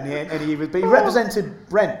he? Yeah. But he represented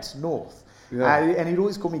Brent North, Yeah. and he'd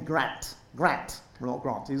always call me Grant. not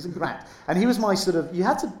Grant. He was in Grant. And he was my sort of, you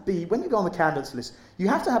had to be, when you go on the candidates list, you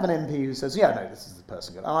have to have an MP who says, yeah, no, this is the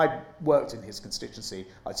person. And I worked in his constituency.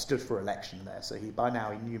 I stood for election there, so by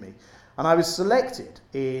now he knew me. And I was selected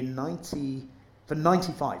for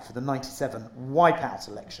 95, for the 97 wipeout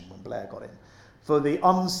election when Blair got in, for the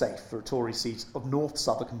unsafe for a Tory seat of North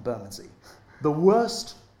Southwark and Bermondsey. The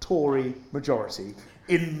worst Tory majority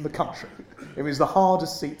in the country. It was the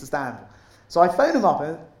hardest seat to stand for. So I phoned him up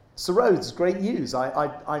and Sir Rhodes, great news. I'm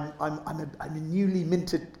a newly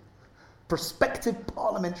minted prospective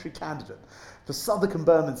parliamentary candidate for Southwark and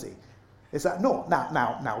Bermondsey. Is that no?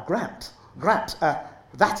 Now, Grant,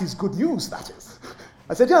 that is good news. That is.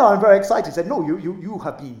 I said, yeah, I'm very excited. He said, no, you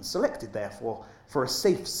have been selected therefore for a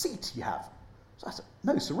safe seat. You have. So I said,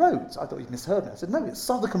 no, Sir Rhodes. I thought he'd misheard me. I said, no, it's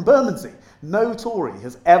Southwark and Bermondsey. No Tory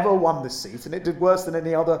has ever won this seat, and it did worse than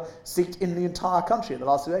any other seat in the entire country at the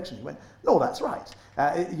last election. He went, no, that's right.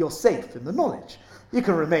 You're safe in the knowledge. You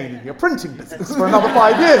can remain in your printing business for another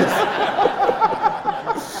 5 years.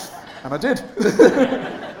 And I did.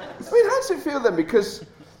 I mean, how does it feel then? Because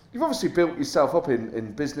you've obviously built yourself up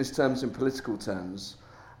in business terms, in political terms,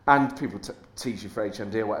 and people tease you for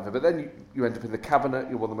HMD or whatever, but then you end up in the cabinet.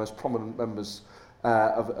 You're one of the most prominent members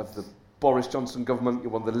of the Boris Johnson government.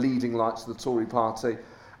 You're one of the leading lights of the Tory party.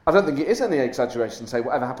 I don't think it is any exaggeration to say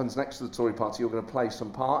whatever happens next to the Tory party, you're going to play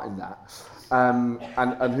some part in that.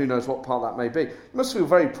 And who knows what part that may be. You must feel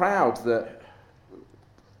very proud that,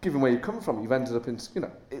 given where you come from, you've ended up in,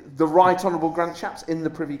 the Right Honourable Grant Shapps in the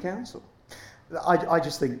Privy Council. I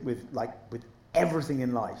just think with everything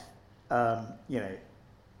in life,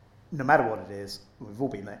 no matter what it is, we've all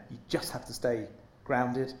been there, you just have to stay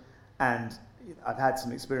grounded. And I've had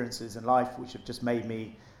some experiences in life which have just made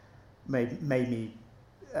me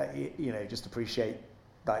just appreciate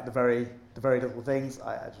like the very little things.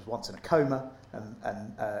 I was once in a coma, and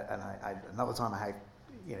another time I had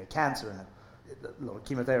cancer and a lot of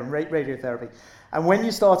chemotherapy and radiotherapy. And when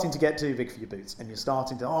you're starting to get too big for your boots, and you're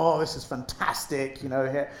starting to, this is fantastic,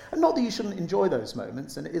 here, and not that you shouldn't enjoy those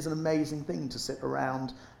moments, and it is an amazing thing to sit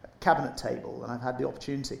around a cabinet table, and I've had the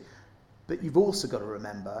opportunity. But you've also got to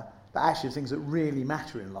remember that actually the things that really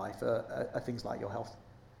matter in life are things like your health.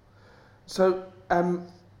 So,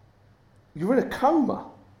 you were in a coma?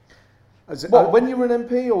 When you were an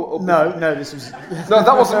MP or No, this was... No,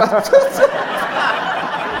 that wasn't...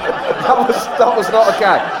 that was not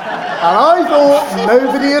okay. And I thought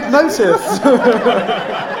nobody had noticed.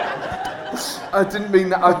 I didn't mean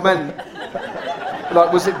that. I meant...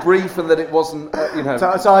 Like, was it brief and that it wasn't,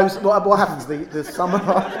 So I was... What happens, the summer...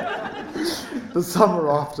 The summer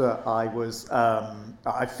after I was...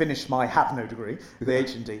 I finished my HAPNO degree, the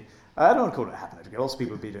HND. I don't want to call it a HAPNO degree. Lots of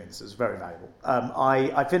people would be doing this. It was very valuable.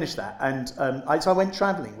 I finished that, and so I went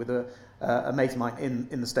travelling with a mate of mine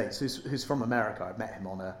in the States who's from America. I met him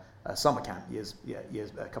on a summer camp a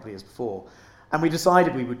couple of years before, and we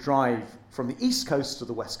decided we would drive from the East Coast to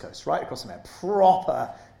the West Coast, right across America, proper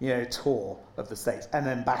tour of the States, and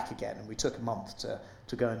then back again. And we took a month to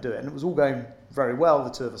go and do it, and it was all going very well. The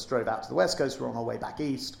two of us drove out to the West Coast. We were on our way back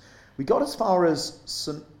east. We got as far as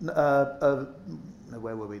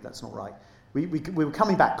where were we? That's not right. We were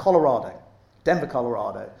coming back, Denver,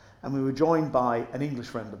 Colorado, and we were joined by an English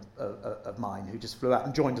friend of mine who just flew out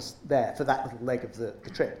and joined us there for that little leg of the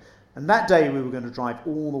trip. And that day we were going to drive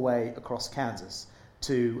all the way across Kansas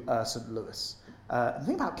to St. Louis. The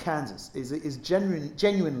thing about Kansas is it is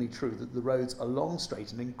genuinely true that the roads are long,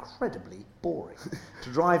 straight, and incredibly boring to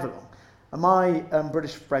drive along. And my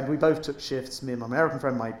British friend, we both took shifts. Me and my American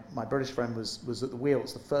friend, my British friend was at the wheel.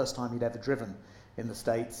 It's the first time he'd ever driven in the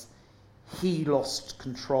States. He lost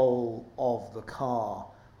control of the car,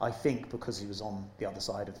 I think, because he was on the other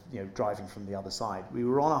side of, driving from the other side. We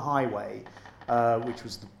were on a highway, which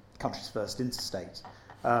was the country's first interstate,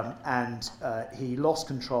 and he lost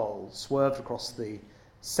control, swerved across the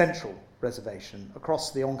central reservation,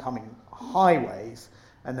 across the oncoming highways,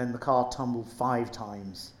 and then the car tumbled 5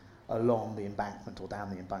 times along the embankment or down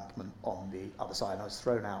the embankment on the other side. And I was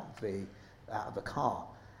thrown out of the car.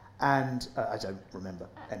 And I don't remember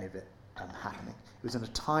any of it happening. It was in a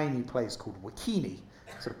tiny place called Wakini,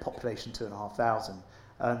 sort of population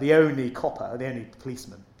 2,500. The only copper, the only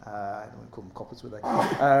policeman, I don't want to call them coppers, were they,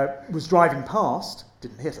 was driving past,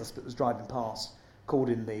 didn't hit us, but was driving past, called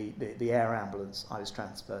in the air ambulance. I was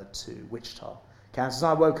transferred to Wichita, Kansas.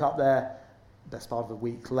 I woke up there, best part of a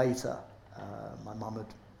week later. My mum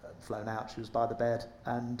had flown out, she was by the bed,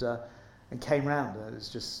 and came round. And it was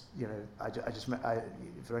just,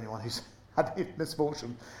 for anyone who's had the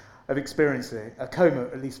misfortune of experiencing a coma,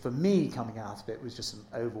 at least for me coming out of it, was just an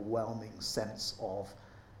overwhelming sense of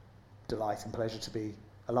delight and pleasure to be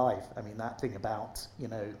alive. I mean, that thing about,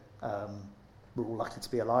 we're all lucky to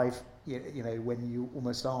be alive, when you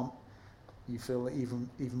almost aren't, you feel it even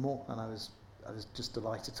more. And I was just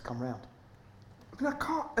delighted to come round. I mean, I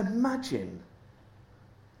can't imagine.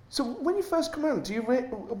 So when you first come around,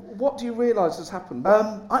 what do you realise has happened?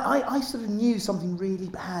 I sort of knew something really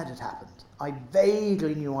bad had happened. I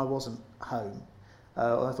vaguely knew I wasn't home.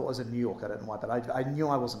 I thought I was in New York, I don't know why, but I knew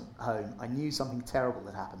I wasn't home. I knew something terrible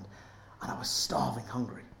had happened, and I was starving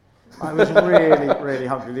hungry. I was really, really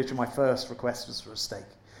hungry. Literally, my first request was for a steak.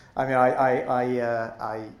 I mean,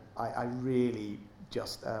 I really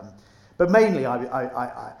just... but mainly, I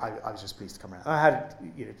was just pleased to come around. I had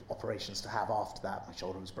operations to have after that. My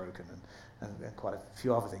shoulder was broken and quite a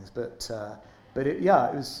few other things. But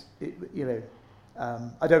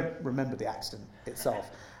I don't remember the accident itself.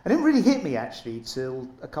 And it didn't really hit me, actually, till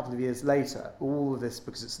a couple of years later. All of this,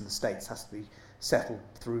 because it's in the States, has to be settled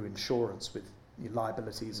through insurance with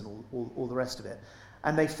liabilities and all the rest of it.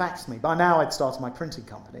 And they faxed me. By now, I'd started my printing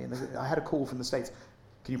company, and I had a call from the States.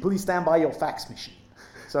 Can you please stand by your fax machine?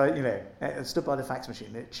 So, I stood by the fax machine,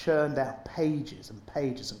 and it churned out pages and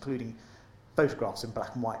pages, including photographs in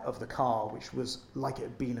black and white of the car, which was like it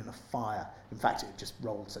had been in a fire. In fact, it just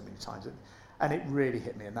rolled so many times. And it really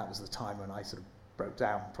hit me, and that was the time when I sort of broke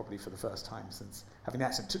down, probably for the first time since having the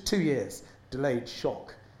accident. Took 2 years, delayed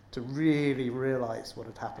shock, to really realise what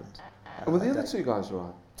had happened. And were the other two guys all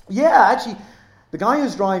right? Yeah, actually, the guy who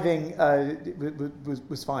was driving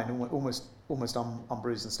was fine, almost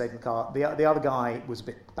unbruised and stayed in the car. The other guy was a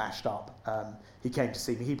bit bashed up. He came to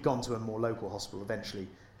see me. He'd gone to a more local hospital eventually.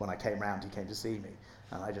 When I came round, he came to see me.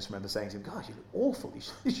 And I just remember saying to him, "God, you look awful.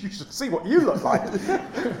 You should see what you look like."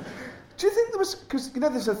 Do you think there was... Because,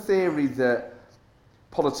 there's a theory that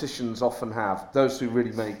politicians often have, those who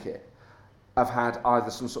really make it, have had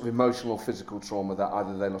either some sort of emotional or physical trauma, that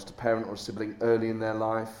either they lost a parent or a sibling early in their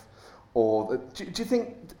life, or... Do you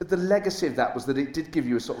think the legacy of that was that it did give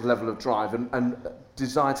you a sort of level of drive and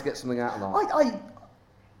desire to get something out of life?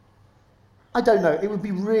 I don't know. It would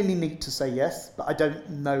be really neat to say yes, but I don't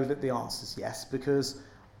know that the answer is yes, because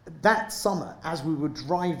that summer, as we were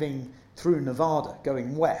driving through Nevada,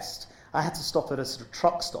 going west, I had to stop at a sort of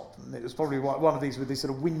truck stop, and it was probably one of these with these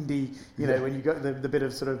sort of windy, when you got the bit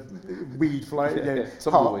of sort of weed flying,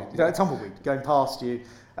 tumbleweed going past you,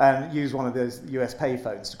 and use one of those US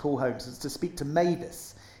payphones to call home to speak to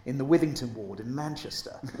Mavis in the Withington ward in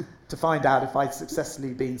Manchester to find out if I'd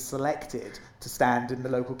successfully been selected to stand in the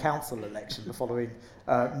local council election the following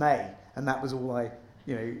May, and that was all I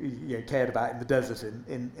cared about in the desert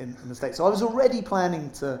in the States. So I was already planning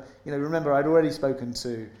to, remember I'd already spoken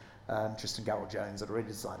to Tristan Garrett-Jones. I'd already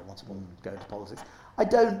decided I wanted to go into politics. I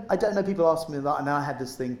don't know. People ask me that, and I had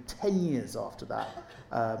this thing 10 years after that,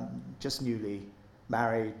 just newly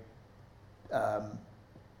married, and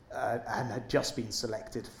had just been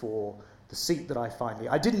selected for the seat that I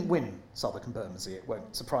didn't win Southwark and Bermondsey. It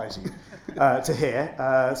won't surprise you to hear.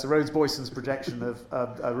 So Rhodes Boyson's projection of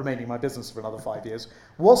remaining in my business for another 5 years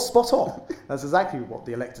was spot on. That's exactly what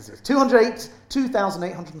the electors is.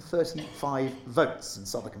 2,835 votes in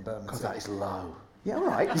Southwark and Bermondsey. God, that is low. Yeah, all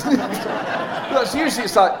right. That's usually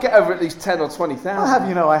it's like get over at least 10 or 20,000. I'll have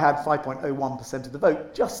you know I had 5.01% of the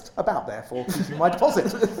vote, just about there for keeping my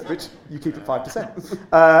deposit, which you keep at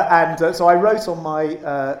 5%. So I wrote on my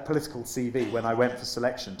political CV when I went for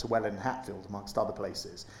selection to Welwyn Hatfield, amongst other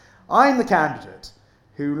places, I'm the candidate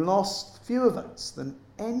who lost fewer votes than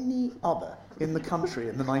any other in the country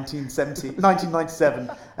in the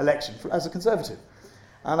 1997 election as a Conservative.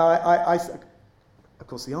 And I of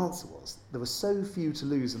course, the answer was there were so few to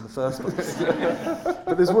lose in the first place.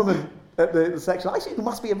 But this woman at the section, I think you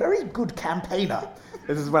must be a very good campaigner.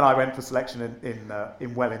 This is when I went for selection in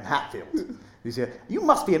Welwyn Hatfield. He said, you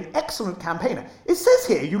must be an excellent campaigner. It says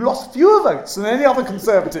here you lost fewer votes than any other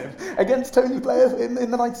Conservative against Tony Blair in the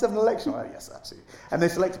 97 election. Oh, yes, absolutely. And they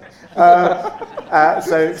selected me. But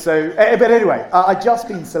anyway, I'd just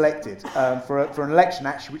been selected for an election,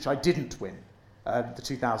 actually, which I didn't win. The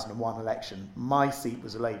 2001 election, my seat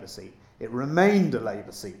was a Labour seat. It remained a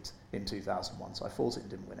Labour seat in 2001, so I fought it and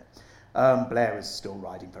didn't win it. Blair was still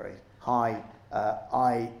riding very high.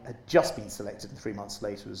 I had just been selected and 3 months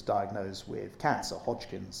later was diagnosed with cancer,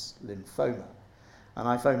 Hodgkin's lymphoma. And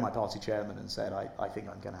I phoned my party chairman and said, I think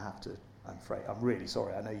I'm going to have to, I'm afraid, I'm really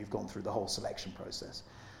sorry, I know you've gone through the whole selection process.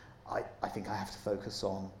 I think I have to focus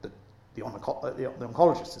on the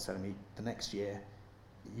oncologist is telling me the next year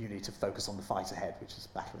you need to focus on the fight ahead, which is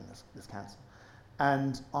battling this cancer.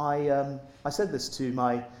 And I said this to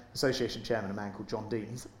my association chairman, a man called John Dean.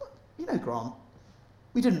 He said, look, Grant,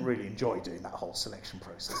 we didn't really enjoy doing that whole selection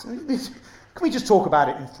process. Can we just talk about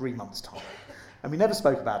it in 3 months' time? And we never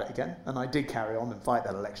spoke about it again. And I did carry on and fight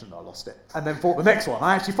that election, and I lost it. And then fought the next one.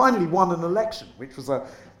 I actually finally won an election, which was a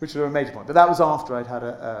major point. But that was after I'd had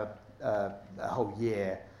a whole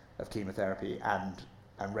year of chemotherapy and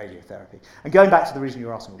radiotherapy. And going back to the reason you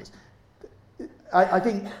were asking all this, I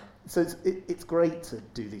think so. It's great to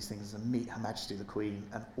do these things and meet Her Majesty the Queen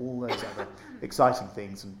and all those other exciting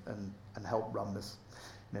things and help run this,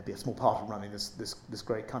 be a small part of running this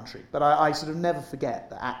great country. But I sort of never forget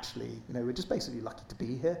that actually, we're just basically lucky to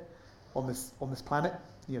be here on this planet.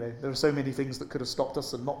 There are so many things that could have stopped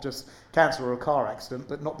us, and not just cancer or a car accident,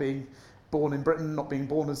 but not being born in Britain, not being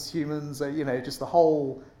born as humans. Just the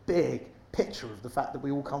whole big picture of the fact that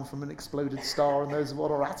we all come from an exploded star, and those are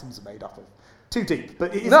what our atoms are made up of. Too deep,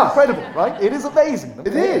 but it is incredible, right? It is amazing.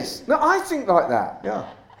 It is. No, I think like that. Yeah.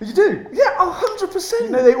 You do? Yeah, 100%.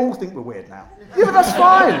 They all think we're weird now. Yeah, but that's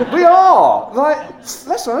fine. We are.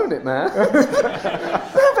 Let's own it, man. No,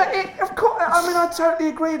 but of course, I totally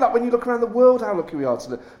agree. Like, when you look around the world, how lucky we are to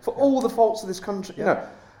live, for all the faults of this country,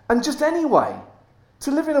 And just anyway,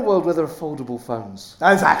 to live in a world where there are foldable phones.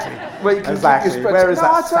 Exactly. Where you can Where is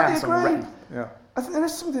that I totally Samsung agree. rep? Yeah. I think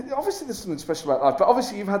there's something special about life, but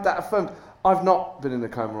obviously you've had that affirmed. I've not been in a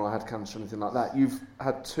coma or had cancer or anything like that. You've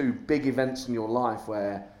had two big events in your life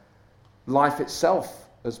where life itself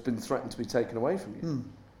has been threatened to be taken away from you.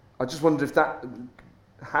 I just wondered if that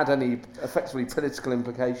had any effectively political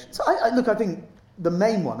implications. So I think the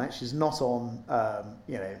main one actually is not on, I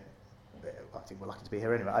think we're lucky to be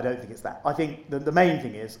here anyway. I don't think it's that. I think the main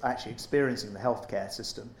thing is actually experiencing the healthcare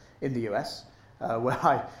system in the US, where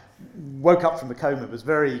I woke up from the coma, was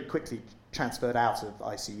very quickly transferred out of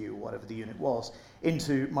ICU or whatever the unit was,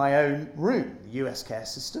 into my own room, the US care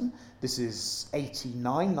system. This is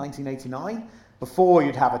 1989, before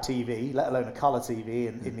you'd have a TV, let alone a colour TV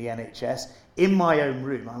in the NHS, in my own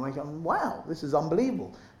room. I'm like, wow, this is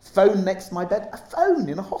unbelievable. Phone next to my bed, a phone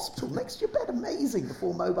in a hospital next to your bed, amazing,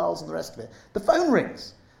 before mobiles and the rest of it. The phone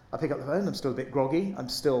rings. I pick up the phone, I'm still a bit groggy, I'm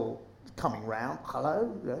still coming round.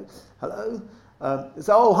 Hello? Hello?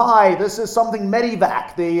 So, hi, this is something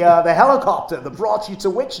Medivac, the helicopter that brought you to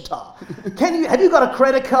Wichita. Have you got a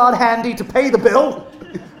credit card handy to pay the bill?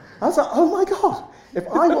 I was like, oh my God, if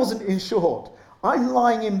I wasn't insured, I'm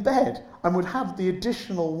lying in bed and would have the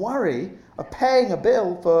additional worry of paying a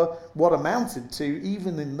bill for what amounted to,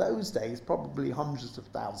 even in those days, probably hundreds of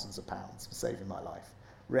thousands of pounds for saving my life,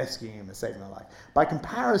 rescuing him and saving my life. By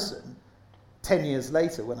comparison, 10 years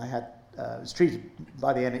later, when I was treated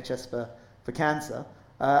by the NHS for cancer,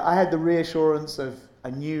 I had the reassurance of, I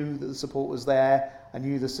knew that the support was there, I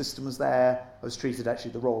knew the system was there, I was treated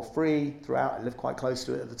actually the Royal Free throughout, I lived quite close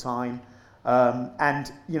to it at the time,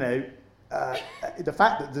 the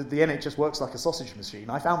fact that the NHS works like a sausage machine,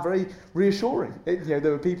 I found very reassuring. There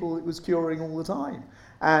were people it was curing all the time,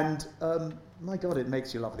 and my God, it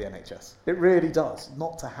makes you love the NHS. It really does,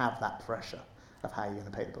 not to have that pressure of how you're going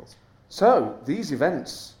to pay the bills. So, these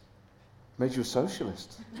events made you a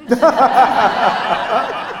socialist.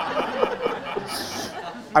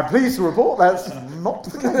 I'm pleased to report that's not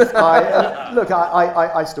the case.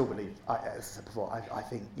 I still believe, as I said before, I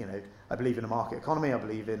think, I believe in a market economy. I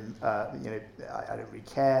believe in, I don't really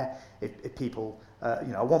care if people,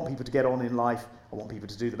 I want people to get on in life. I want people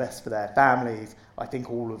to do the best for their families. I think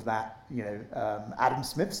all of that, Adam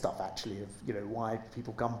Smith stuff actually, of, why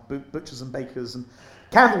people become butchers and bakers and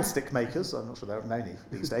candlestick makers. I'm not sure there are many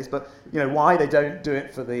these days, but, why they don't do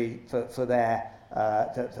it for their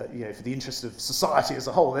for the interest of society as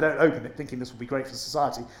a whole. They don't open it thinking this will be great for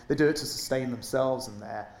society. They do it to sustain themselves and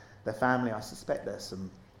their family. I suspect there's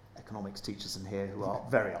some economics teachers in here who are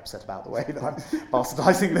very upset about the way that I'm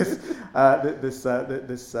bastardising this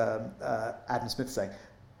Adam Smith saying.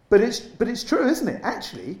 But it's true, isn't it?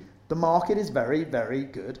 Actually, the market is very, very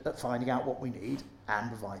good at finding out what we need and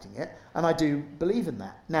providing it, and I do believe in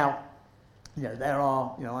that. Now, there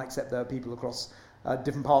are, I accept there are people across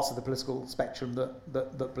different parts of the political spectrum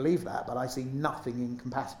that believe that, but I see nothing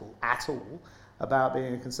incompatible at all about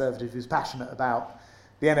being a conservative who's passionate about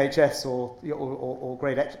the NHS or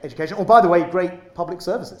great education, or, by the way, great public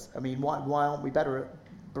services. I mean, why aren't we better at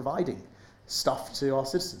providing stuff to our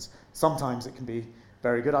citizens? Sometimes it can be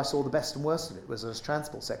very good. I saw the best and worst of it was as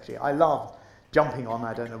Transport Secretary. I love jumping on,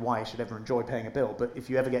 I don't know why you should ever enjoy paying a bill, but if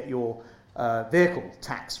you ever get your vehicle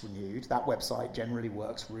tax renewed, that website generally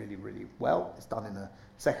works really, really well. It's done in a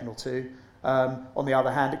second or two. On the other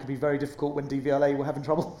hand, it can be very difficult when DVLA were having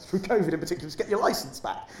trouble through COVID in particular to get your license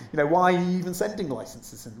back. Why are you even sending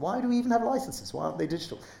licenses? And why do we even have licenses? Why aren't they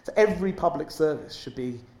digital? So every public service should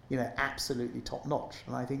be, absolutely top notch.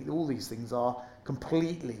 And I think all these things are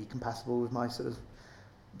completely compatible with my sort of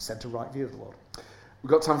centre-right view of the world. We've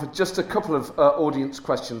got time for just a couple of audience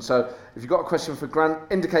questions. So if you've got a question for Grant,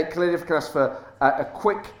 indicate clearly if you can ask for a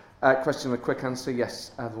quick question and a quick answer. Yes,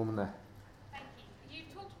 the woman there. Thank you.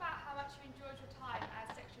 You've talked about how much you enjoyed your time as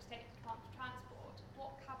Secretary of State for Department of Transport.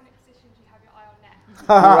 What cabinet position do you have your eye on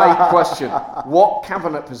next? Great question. What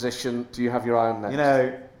cabinet position do you have your eye on next? You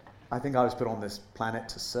know, I think I was put on this planet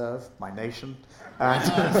to serve my nation. And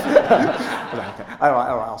all right,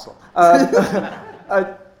 I'll stop.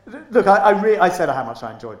 Look, I said how much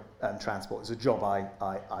I enjoyed transport. It was a job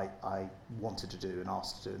I wanted to do and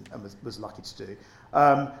asked to do and was lucky to do.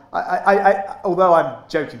 Although I'm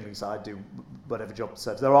jokingly so I'd do whatever job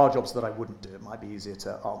serves, there are jobs that I wouldn't do. It might be easier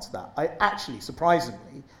to answer that. I actually,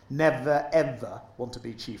 surprisingly, never ever want to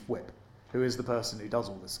be chief whip, who is the person who does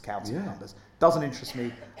all this counting of numbers. Doesn't interest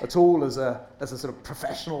me at all as a sort of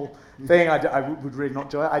professional thing. I would really not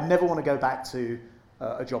enjoy it. I never want to go back to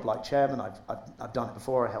a job like chairman. I've done it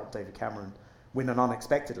before. I helped David Cameron win an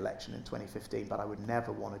unexpected election in 2015, but I would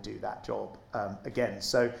never want to do that job again.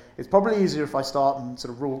 So it's probably easier if I start and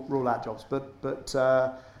sort of rule out jobs. But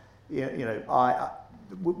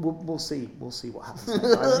we'll see what happens.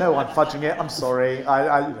 I know I'm fudging it. I'm sorry.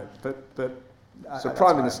 So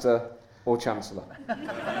Prime Minister or Chancellor?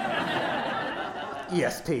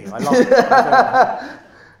 ESP. I love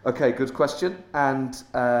it. Okay, good question. And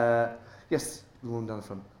yes, the woman down the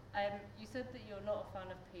front. You said that you're not a fan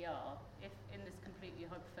of PR. If in this completely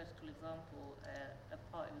hypothetical example, a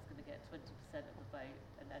party was going to get 20% of the vote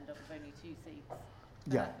and end up with only 2 seats,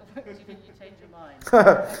 do you think you change your mind?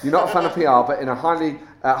 You're not a fan of PR, but in a highly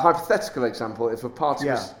hypothetical example, if a party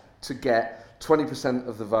was to get 20%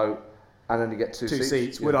 of the vote and only get two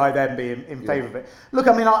seats, would I then be in favour of it? Look,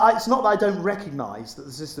 I mean, it's not that I don't recognise that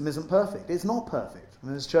the system isn't perfect. It's not perfect. I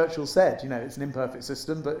mean, as Churchill said, it's an imperfect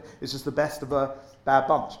system, but it's just the best of a bad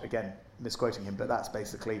bunch. Again, misquoting him, but that's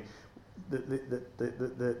basically the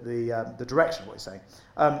direction of what he's saying.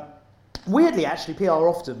 Weirdly, actually, PR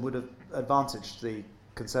often would have advantaged the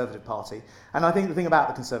Conservative Party, and I think the thing about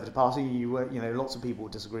the Conservative Party, lots of people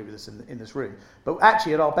would disagree with us in this room, but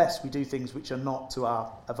actually, at our best, we do things which are not to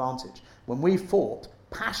our advantage. When we fought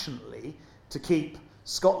passionately to keep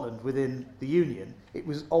Scotland within the Union, it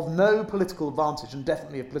was of no political advantage and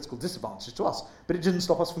definitely a political disadvantage to us. But it didn't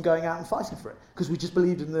stop us from going out and fighting for it because we just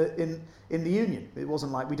believed in the Union. It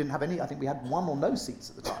wasn't like we didn't have any. I think we had 1 or no seats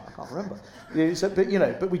at the time. I can't remember.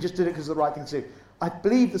 But we just did it because it was the right thing to do. I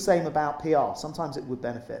believe the same about PR. Sometimes it would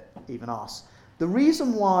benefit even us. The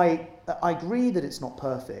reason why I agree that it's not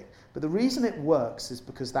perfect, but the reason it works is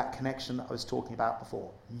because that connection that I was talking about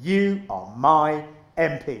before. You are my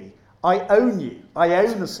MP. I own you. I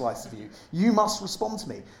own a slice of you. You must respond to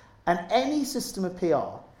me. And any system of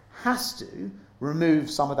PR has to remove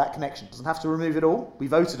some of that connection. It doesn't have to remove it all. We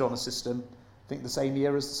voted on a system, I think the same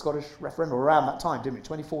year as the Scottish referendum, or around that time, didn't we?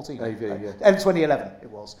 2014. AV, yeah. And 2011 it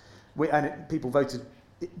was. People voted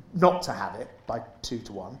not to have it by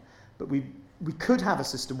 2-1. But we could have a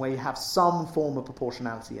system where you have some form of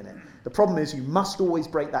proportionality in it. The problem is you must always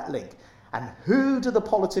break that link. And who do the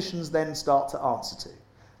politicians then start to answer to?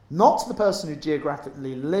 Not to the person who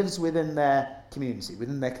geographically lives within their community,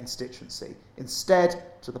 within their constituency, instead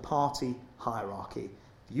to the party hierarchy.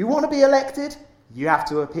 If you want to be elected, you have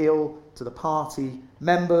to appeal to the party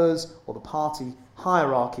members or the party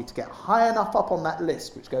hierarchy to get high enough up on that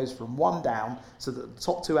list, which goes from 1 down, so that the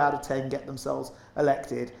top 2 out of 10 get themselves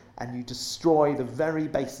elected, and you destroy the very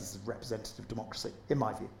basis of representative democracy, in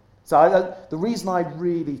my view. So the reason I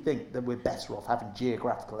really think that we're better off having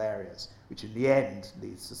geographical areas, which in the end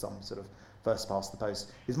leads to some sort of first past the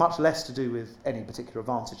post, is much less to do with any particular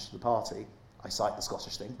advantage to the party. I cite the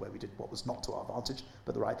Scottish thing, where we did what was not to our advantage,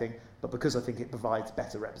 but the right thing, but because I think it provides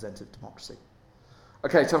better representative democracy.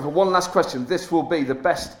 Okay, time for one last question. This will be the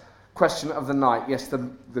best question of the night. Yes, a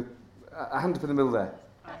hand up in the middle there.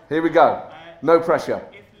 Here we go. No pressure.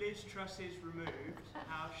 If Liz Truss is removed,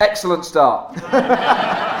 excellent start.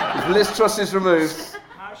 If Liz Truss is removed,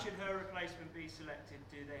 how should her replacement be selected?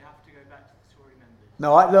 Do they have to go back to the Tory members?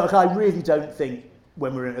 No, I really don't think,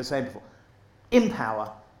 when we were in the same before, in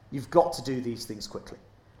power, you've got to do these things quickly.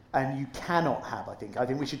 And you cannot have, I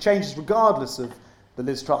think we should change this regardless of the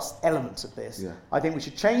Liz Truss element of this. Yeah. I think we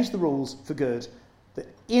should change the rules for good, that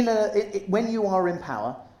when you are in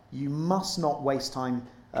power, you must not waste time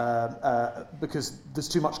because there's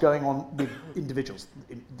too much going on with individuals.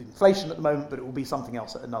 The inflation at the moment, but it will be something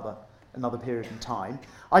else at another period in time.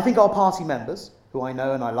 I think our party members, who I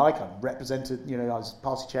know and I like, I've represented, I was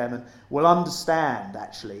party chairman, will understand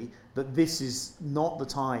actually that this is not the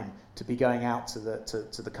time to be going out to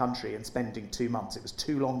the country and spending 2 months. It was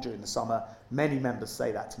too long during the summer. Many members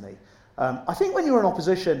say that to me. I think when you're in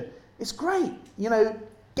opposition, It's great.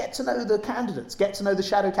 Get to know the candidates, get to know the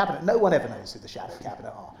shadow cabinet. No one ever knows who the shadow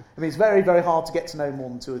cabinet are. I mean, it's very, very hard to get to know more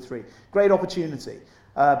than 2 or 3. Great opportunity.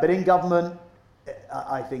 But in government,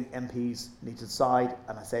 I think MPs need to decide,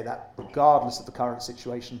 and I say that regardless of the current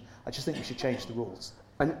situation. I just think we should change the rules.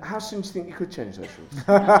 And how soon do you think you could change those rules?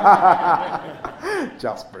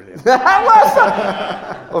 Just brilliant.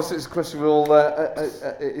 Obviously, it's a question we all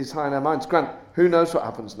is high in our minds. Grant, who knows what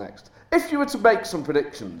happens next? If you were to make some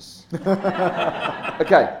predictions.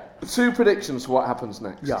 Okay, 2 predictions for what happens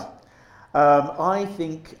next. Yeah. I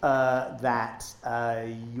think that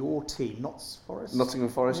your team, Nottingham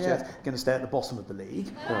Forest, yeah. going to stay at the bottom of the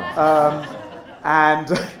league. Oh.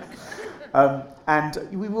 And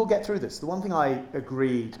we will get through this. The one thing I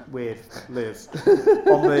agreed with Liz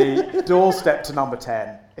on the doorstep to number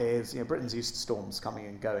 10 is, Britain's used to storms coming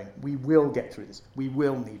and going. We will get through this. We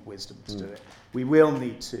will need wisdom to do it. We will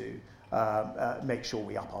need to make sure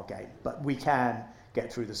we up our game. But we can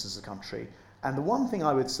get through this as a country. And the one thing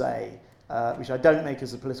I would say, which I don't make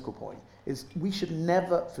as a political point, is we should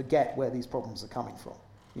never forget where these problems are coming from.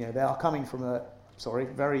 They are coming from a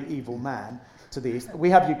very evil man to the east. We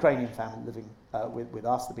have Ukrainian family living with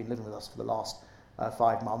us. They've been living with us for the last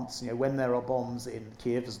 5 months. When there are bombs in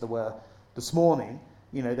Kiev, as there were this morning,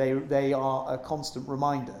 they are a constant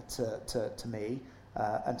reminder to me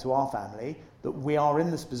and to our family that we are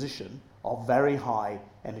in this position of very high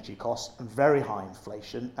energy costs and very high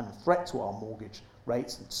inflation and a threat to our mortgage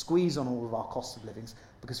rates and squeeze on all of our cost of livings,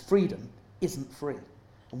 because freedom isn't free.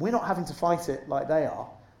 And we're not having to fight it like they are,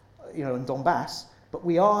 in Donbass, but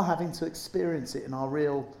we are having to experience it in our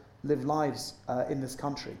real lived lives in this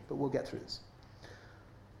country. But we'll get through this.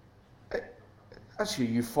 Actually,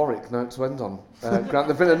 euphoric note to end on. Grant, there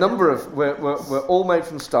have been a number of... We're all made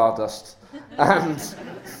from stardust and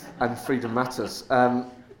freedom matters.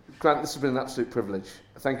 Grant, this has been an absolute privilege.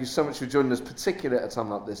 Thank you so much for joining us, particularly at a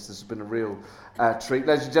time like this. This has been a real treat.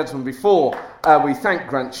 Ladies and gentlemen, before we thank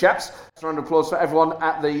Grant Shapps, a round of applause for everyone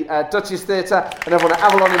at the Duchess Theatre and everyone at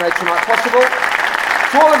Avalon who made tonight possible.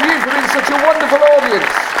 To all of you for being such a wonderful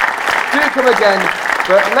audience, do come again.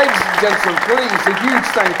 But ladies and gentlemen, please, a huge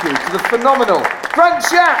thank you to the phenomenal Grant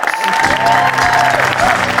Shapps.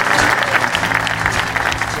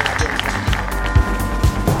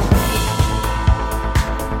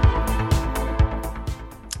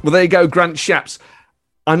 Well, there you go, Grant Shapps.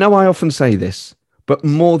 I know I often say this, but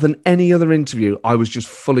more than any other interview, I was just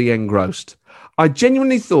fully engrossed. I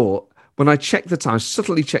genuinely thought, when I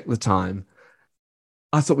subtly checked the time,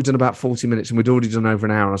 I thought we'd done about 40 minutes and we'd already done over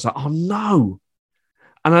an hour. I was like, oh no.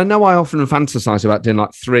 And I know I often fantasize about doing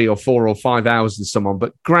like 3 or 4 or 5 hours with someone,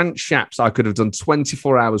 but Grant Shapps, I could have done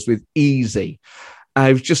 24 hours with easy.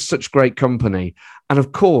 It was just such great company. And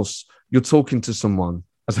of course, you're talking to someone,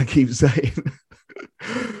 as I keep saying,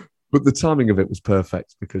 but the timing of it was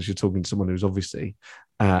perfect because you're talking to someone who's obviously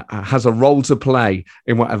has a role to play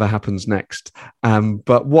in whatever happens next.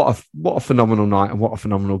 But what a phenomenal night and what a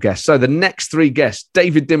phenomenal guest. So the next 3 guests,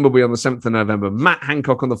 David Dimbleby on the 7th of November, Matt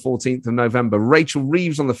Hancock on the 14th of November, Rachel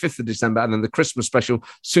Reeves on the 5th of December, and then the Christmas special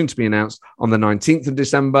soon to be announced on the 19th of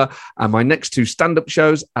December. And my next 2 stand-up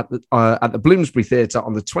shows at the Bloomsbury Theatre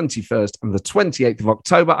on the 21st and the 28th of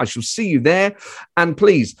October. I shall see you there. And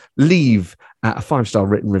please leave a 5-star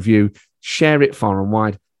written review, share it far and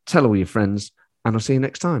wide, tell all your friends, and I'll see you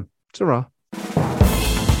next time. Ta-ra.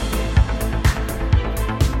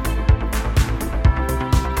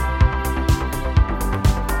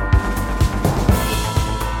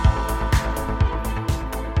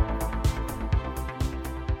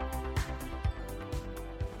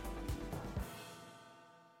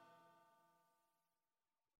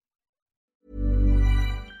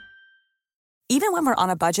 Even when we're on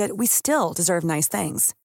a budget, we still deserve nice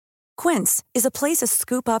things. Quince is a place to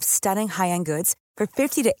scoop up stunning high-end goods for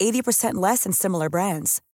 50 to 80% less than similar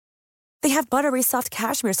brands. They have buttery soft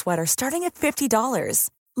cashmere sweaters starting at $50,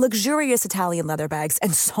 luxurious Italian leather bags,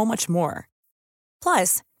 and so much more.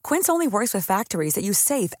 Plus, Quince only works with factories that use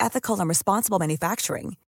safe, ethical, and responsible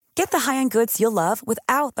manufacturing. Get the high-end goods you'll love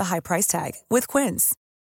without the high price tag with Quince.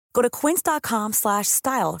 Go to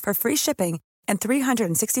quince.com/style for free shipping and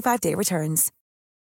 365-day returns.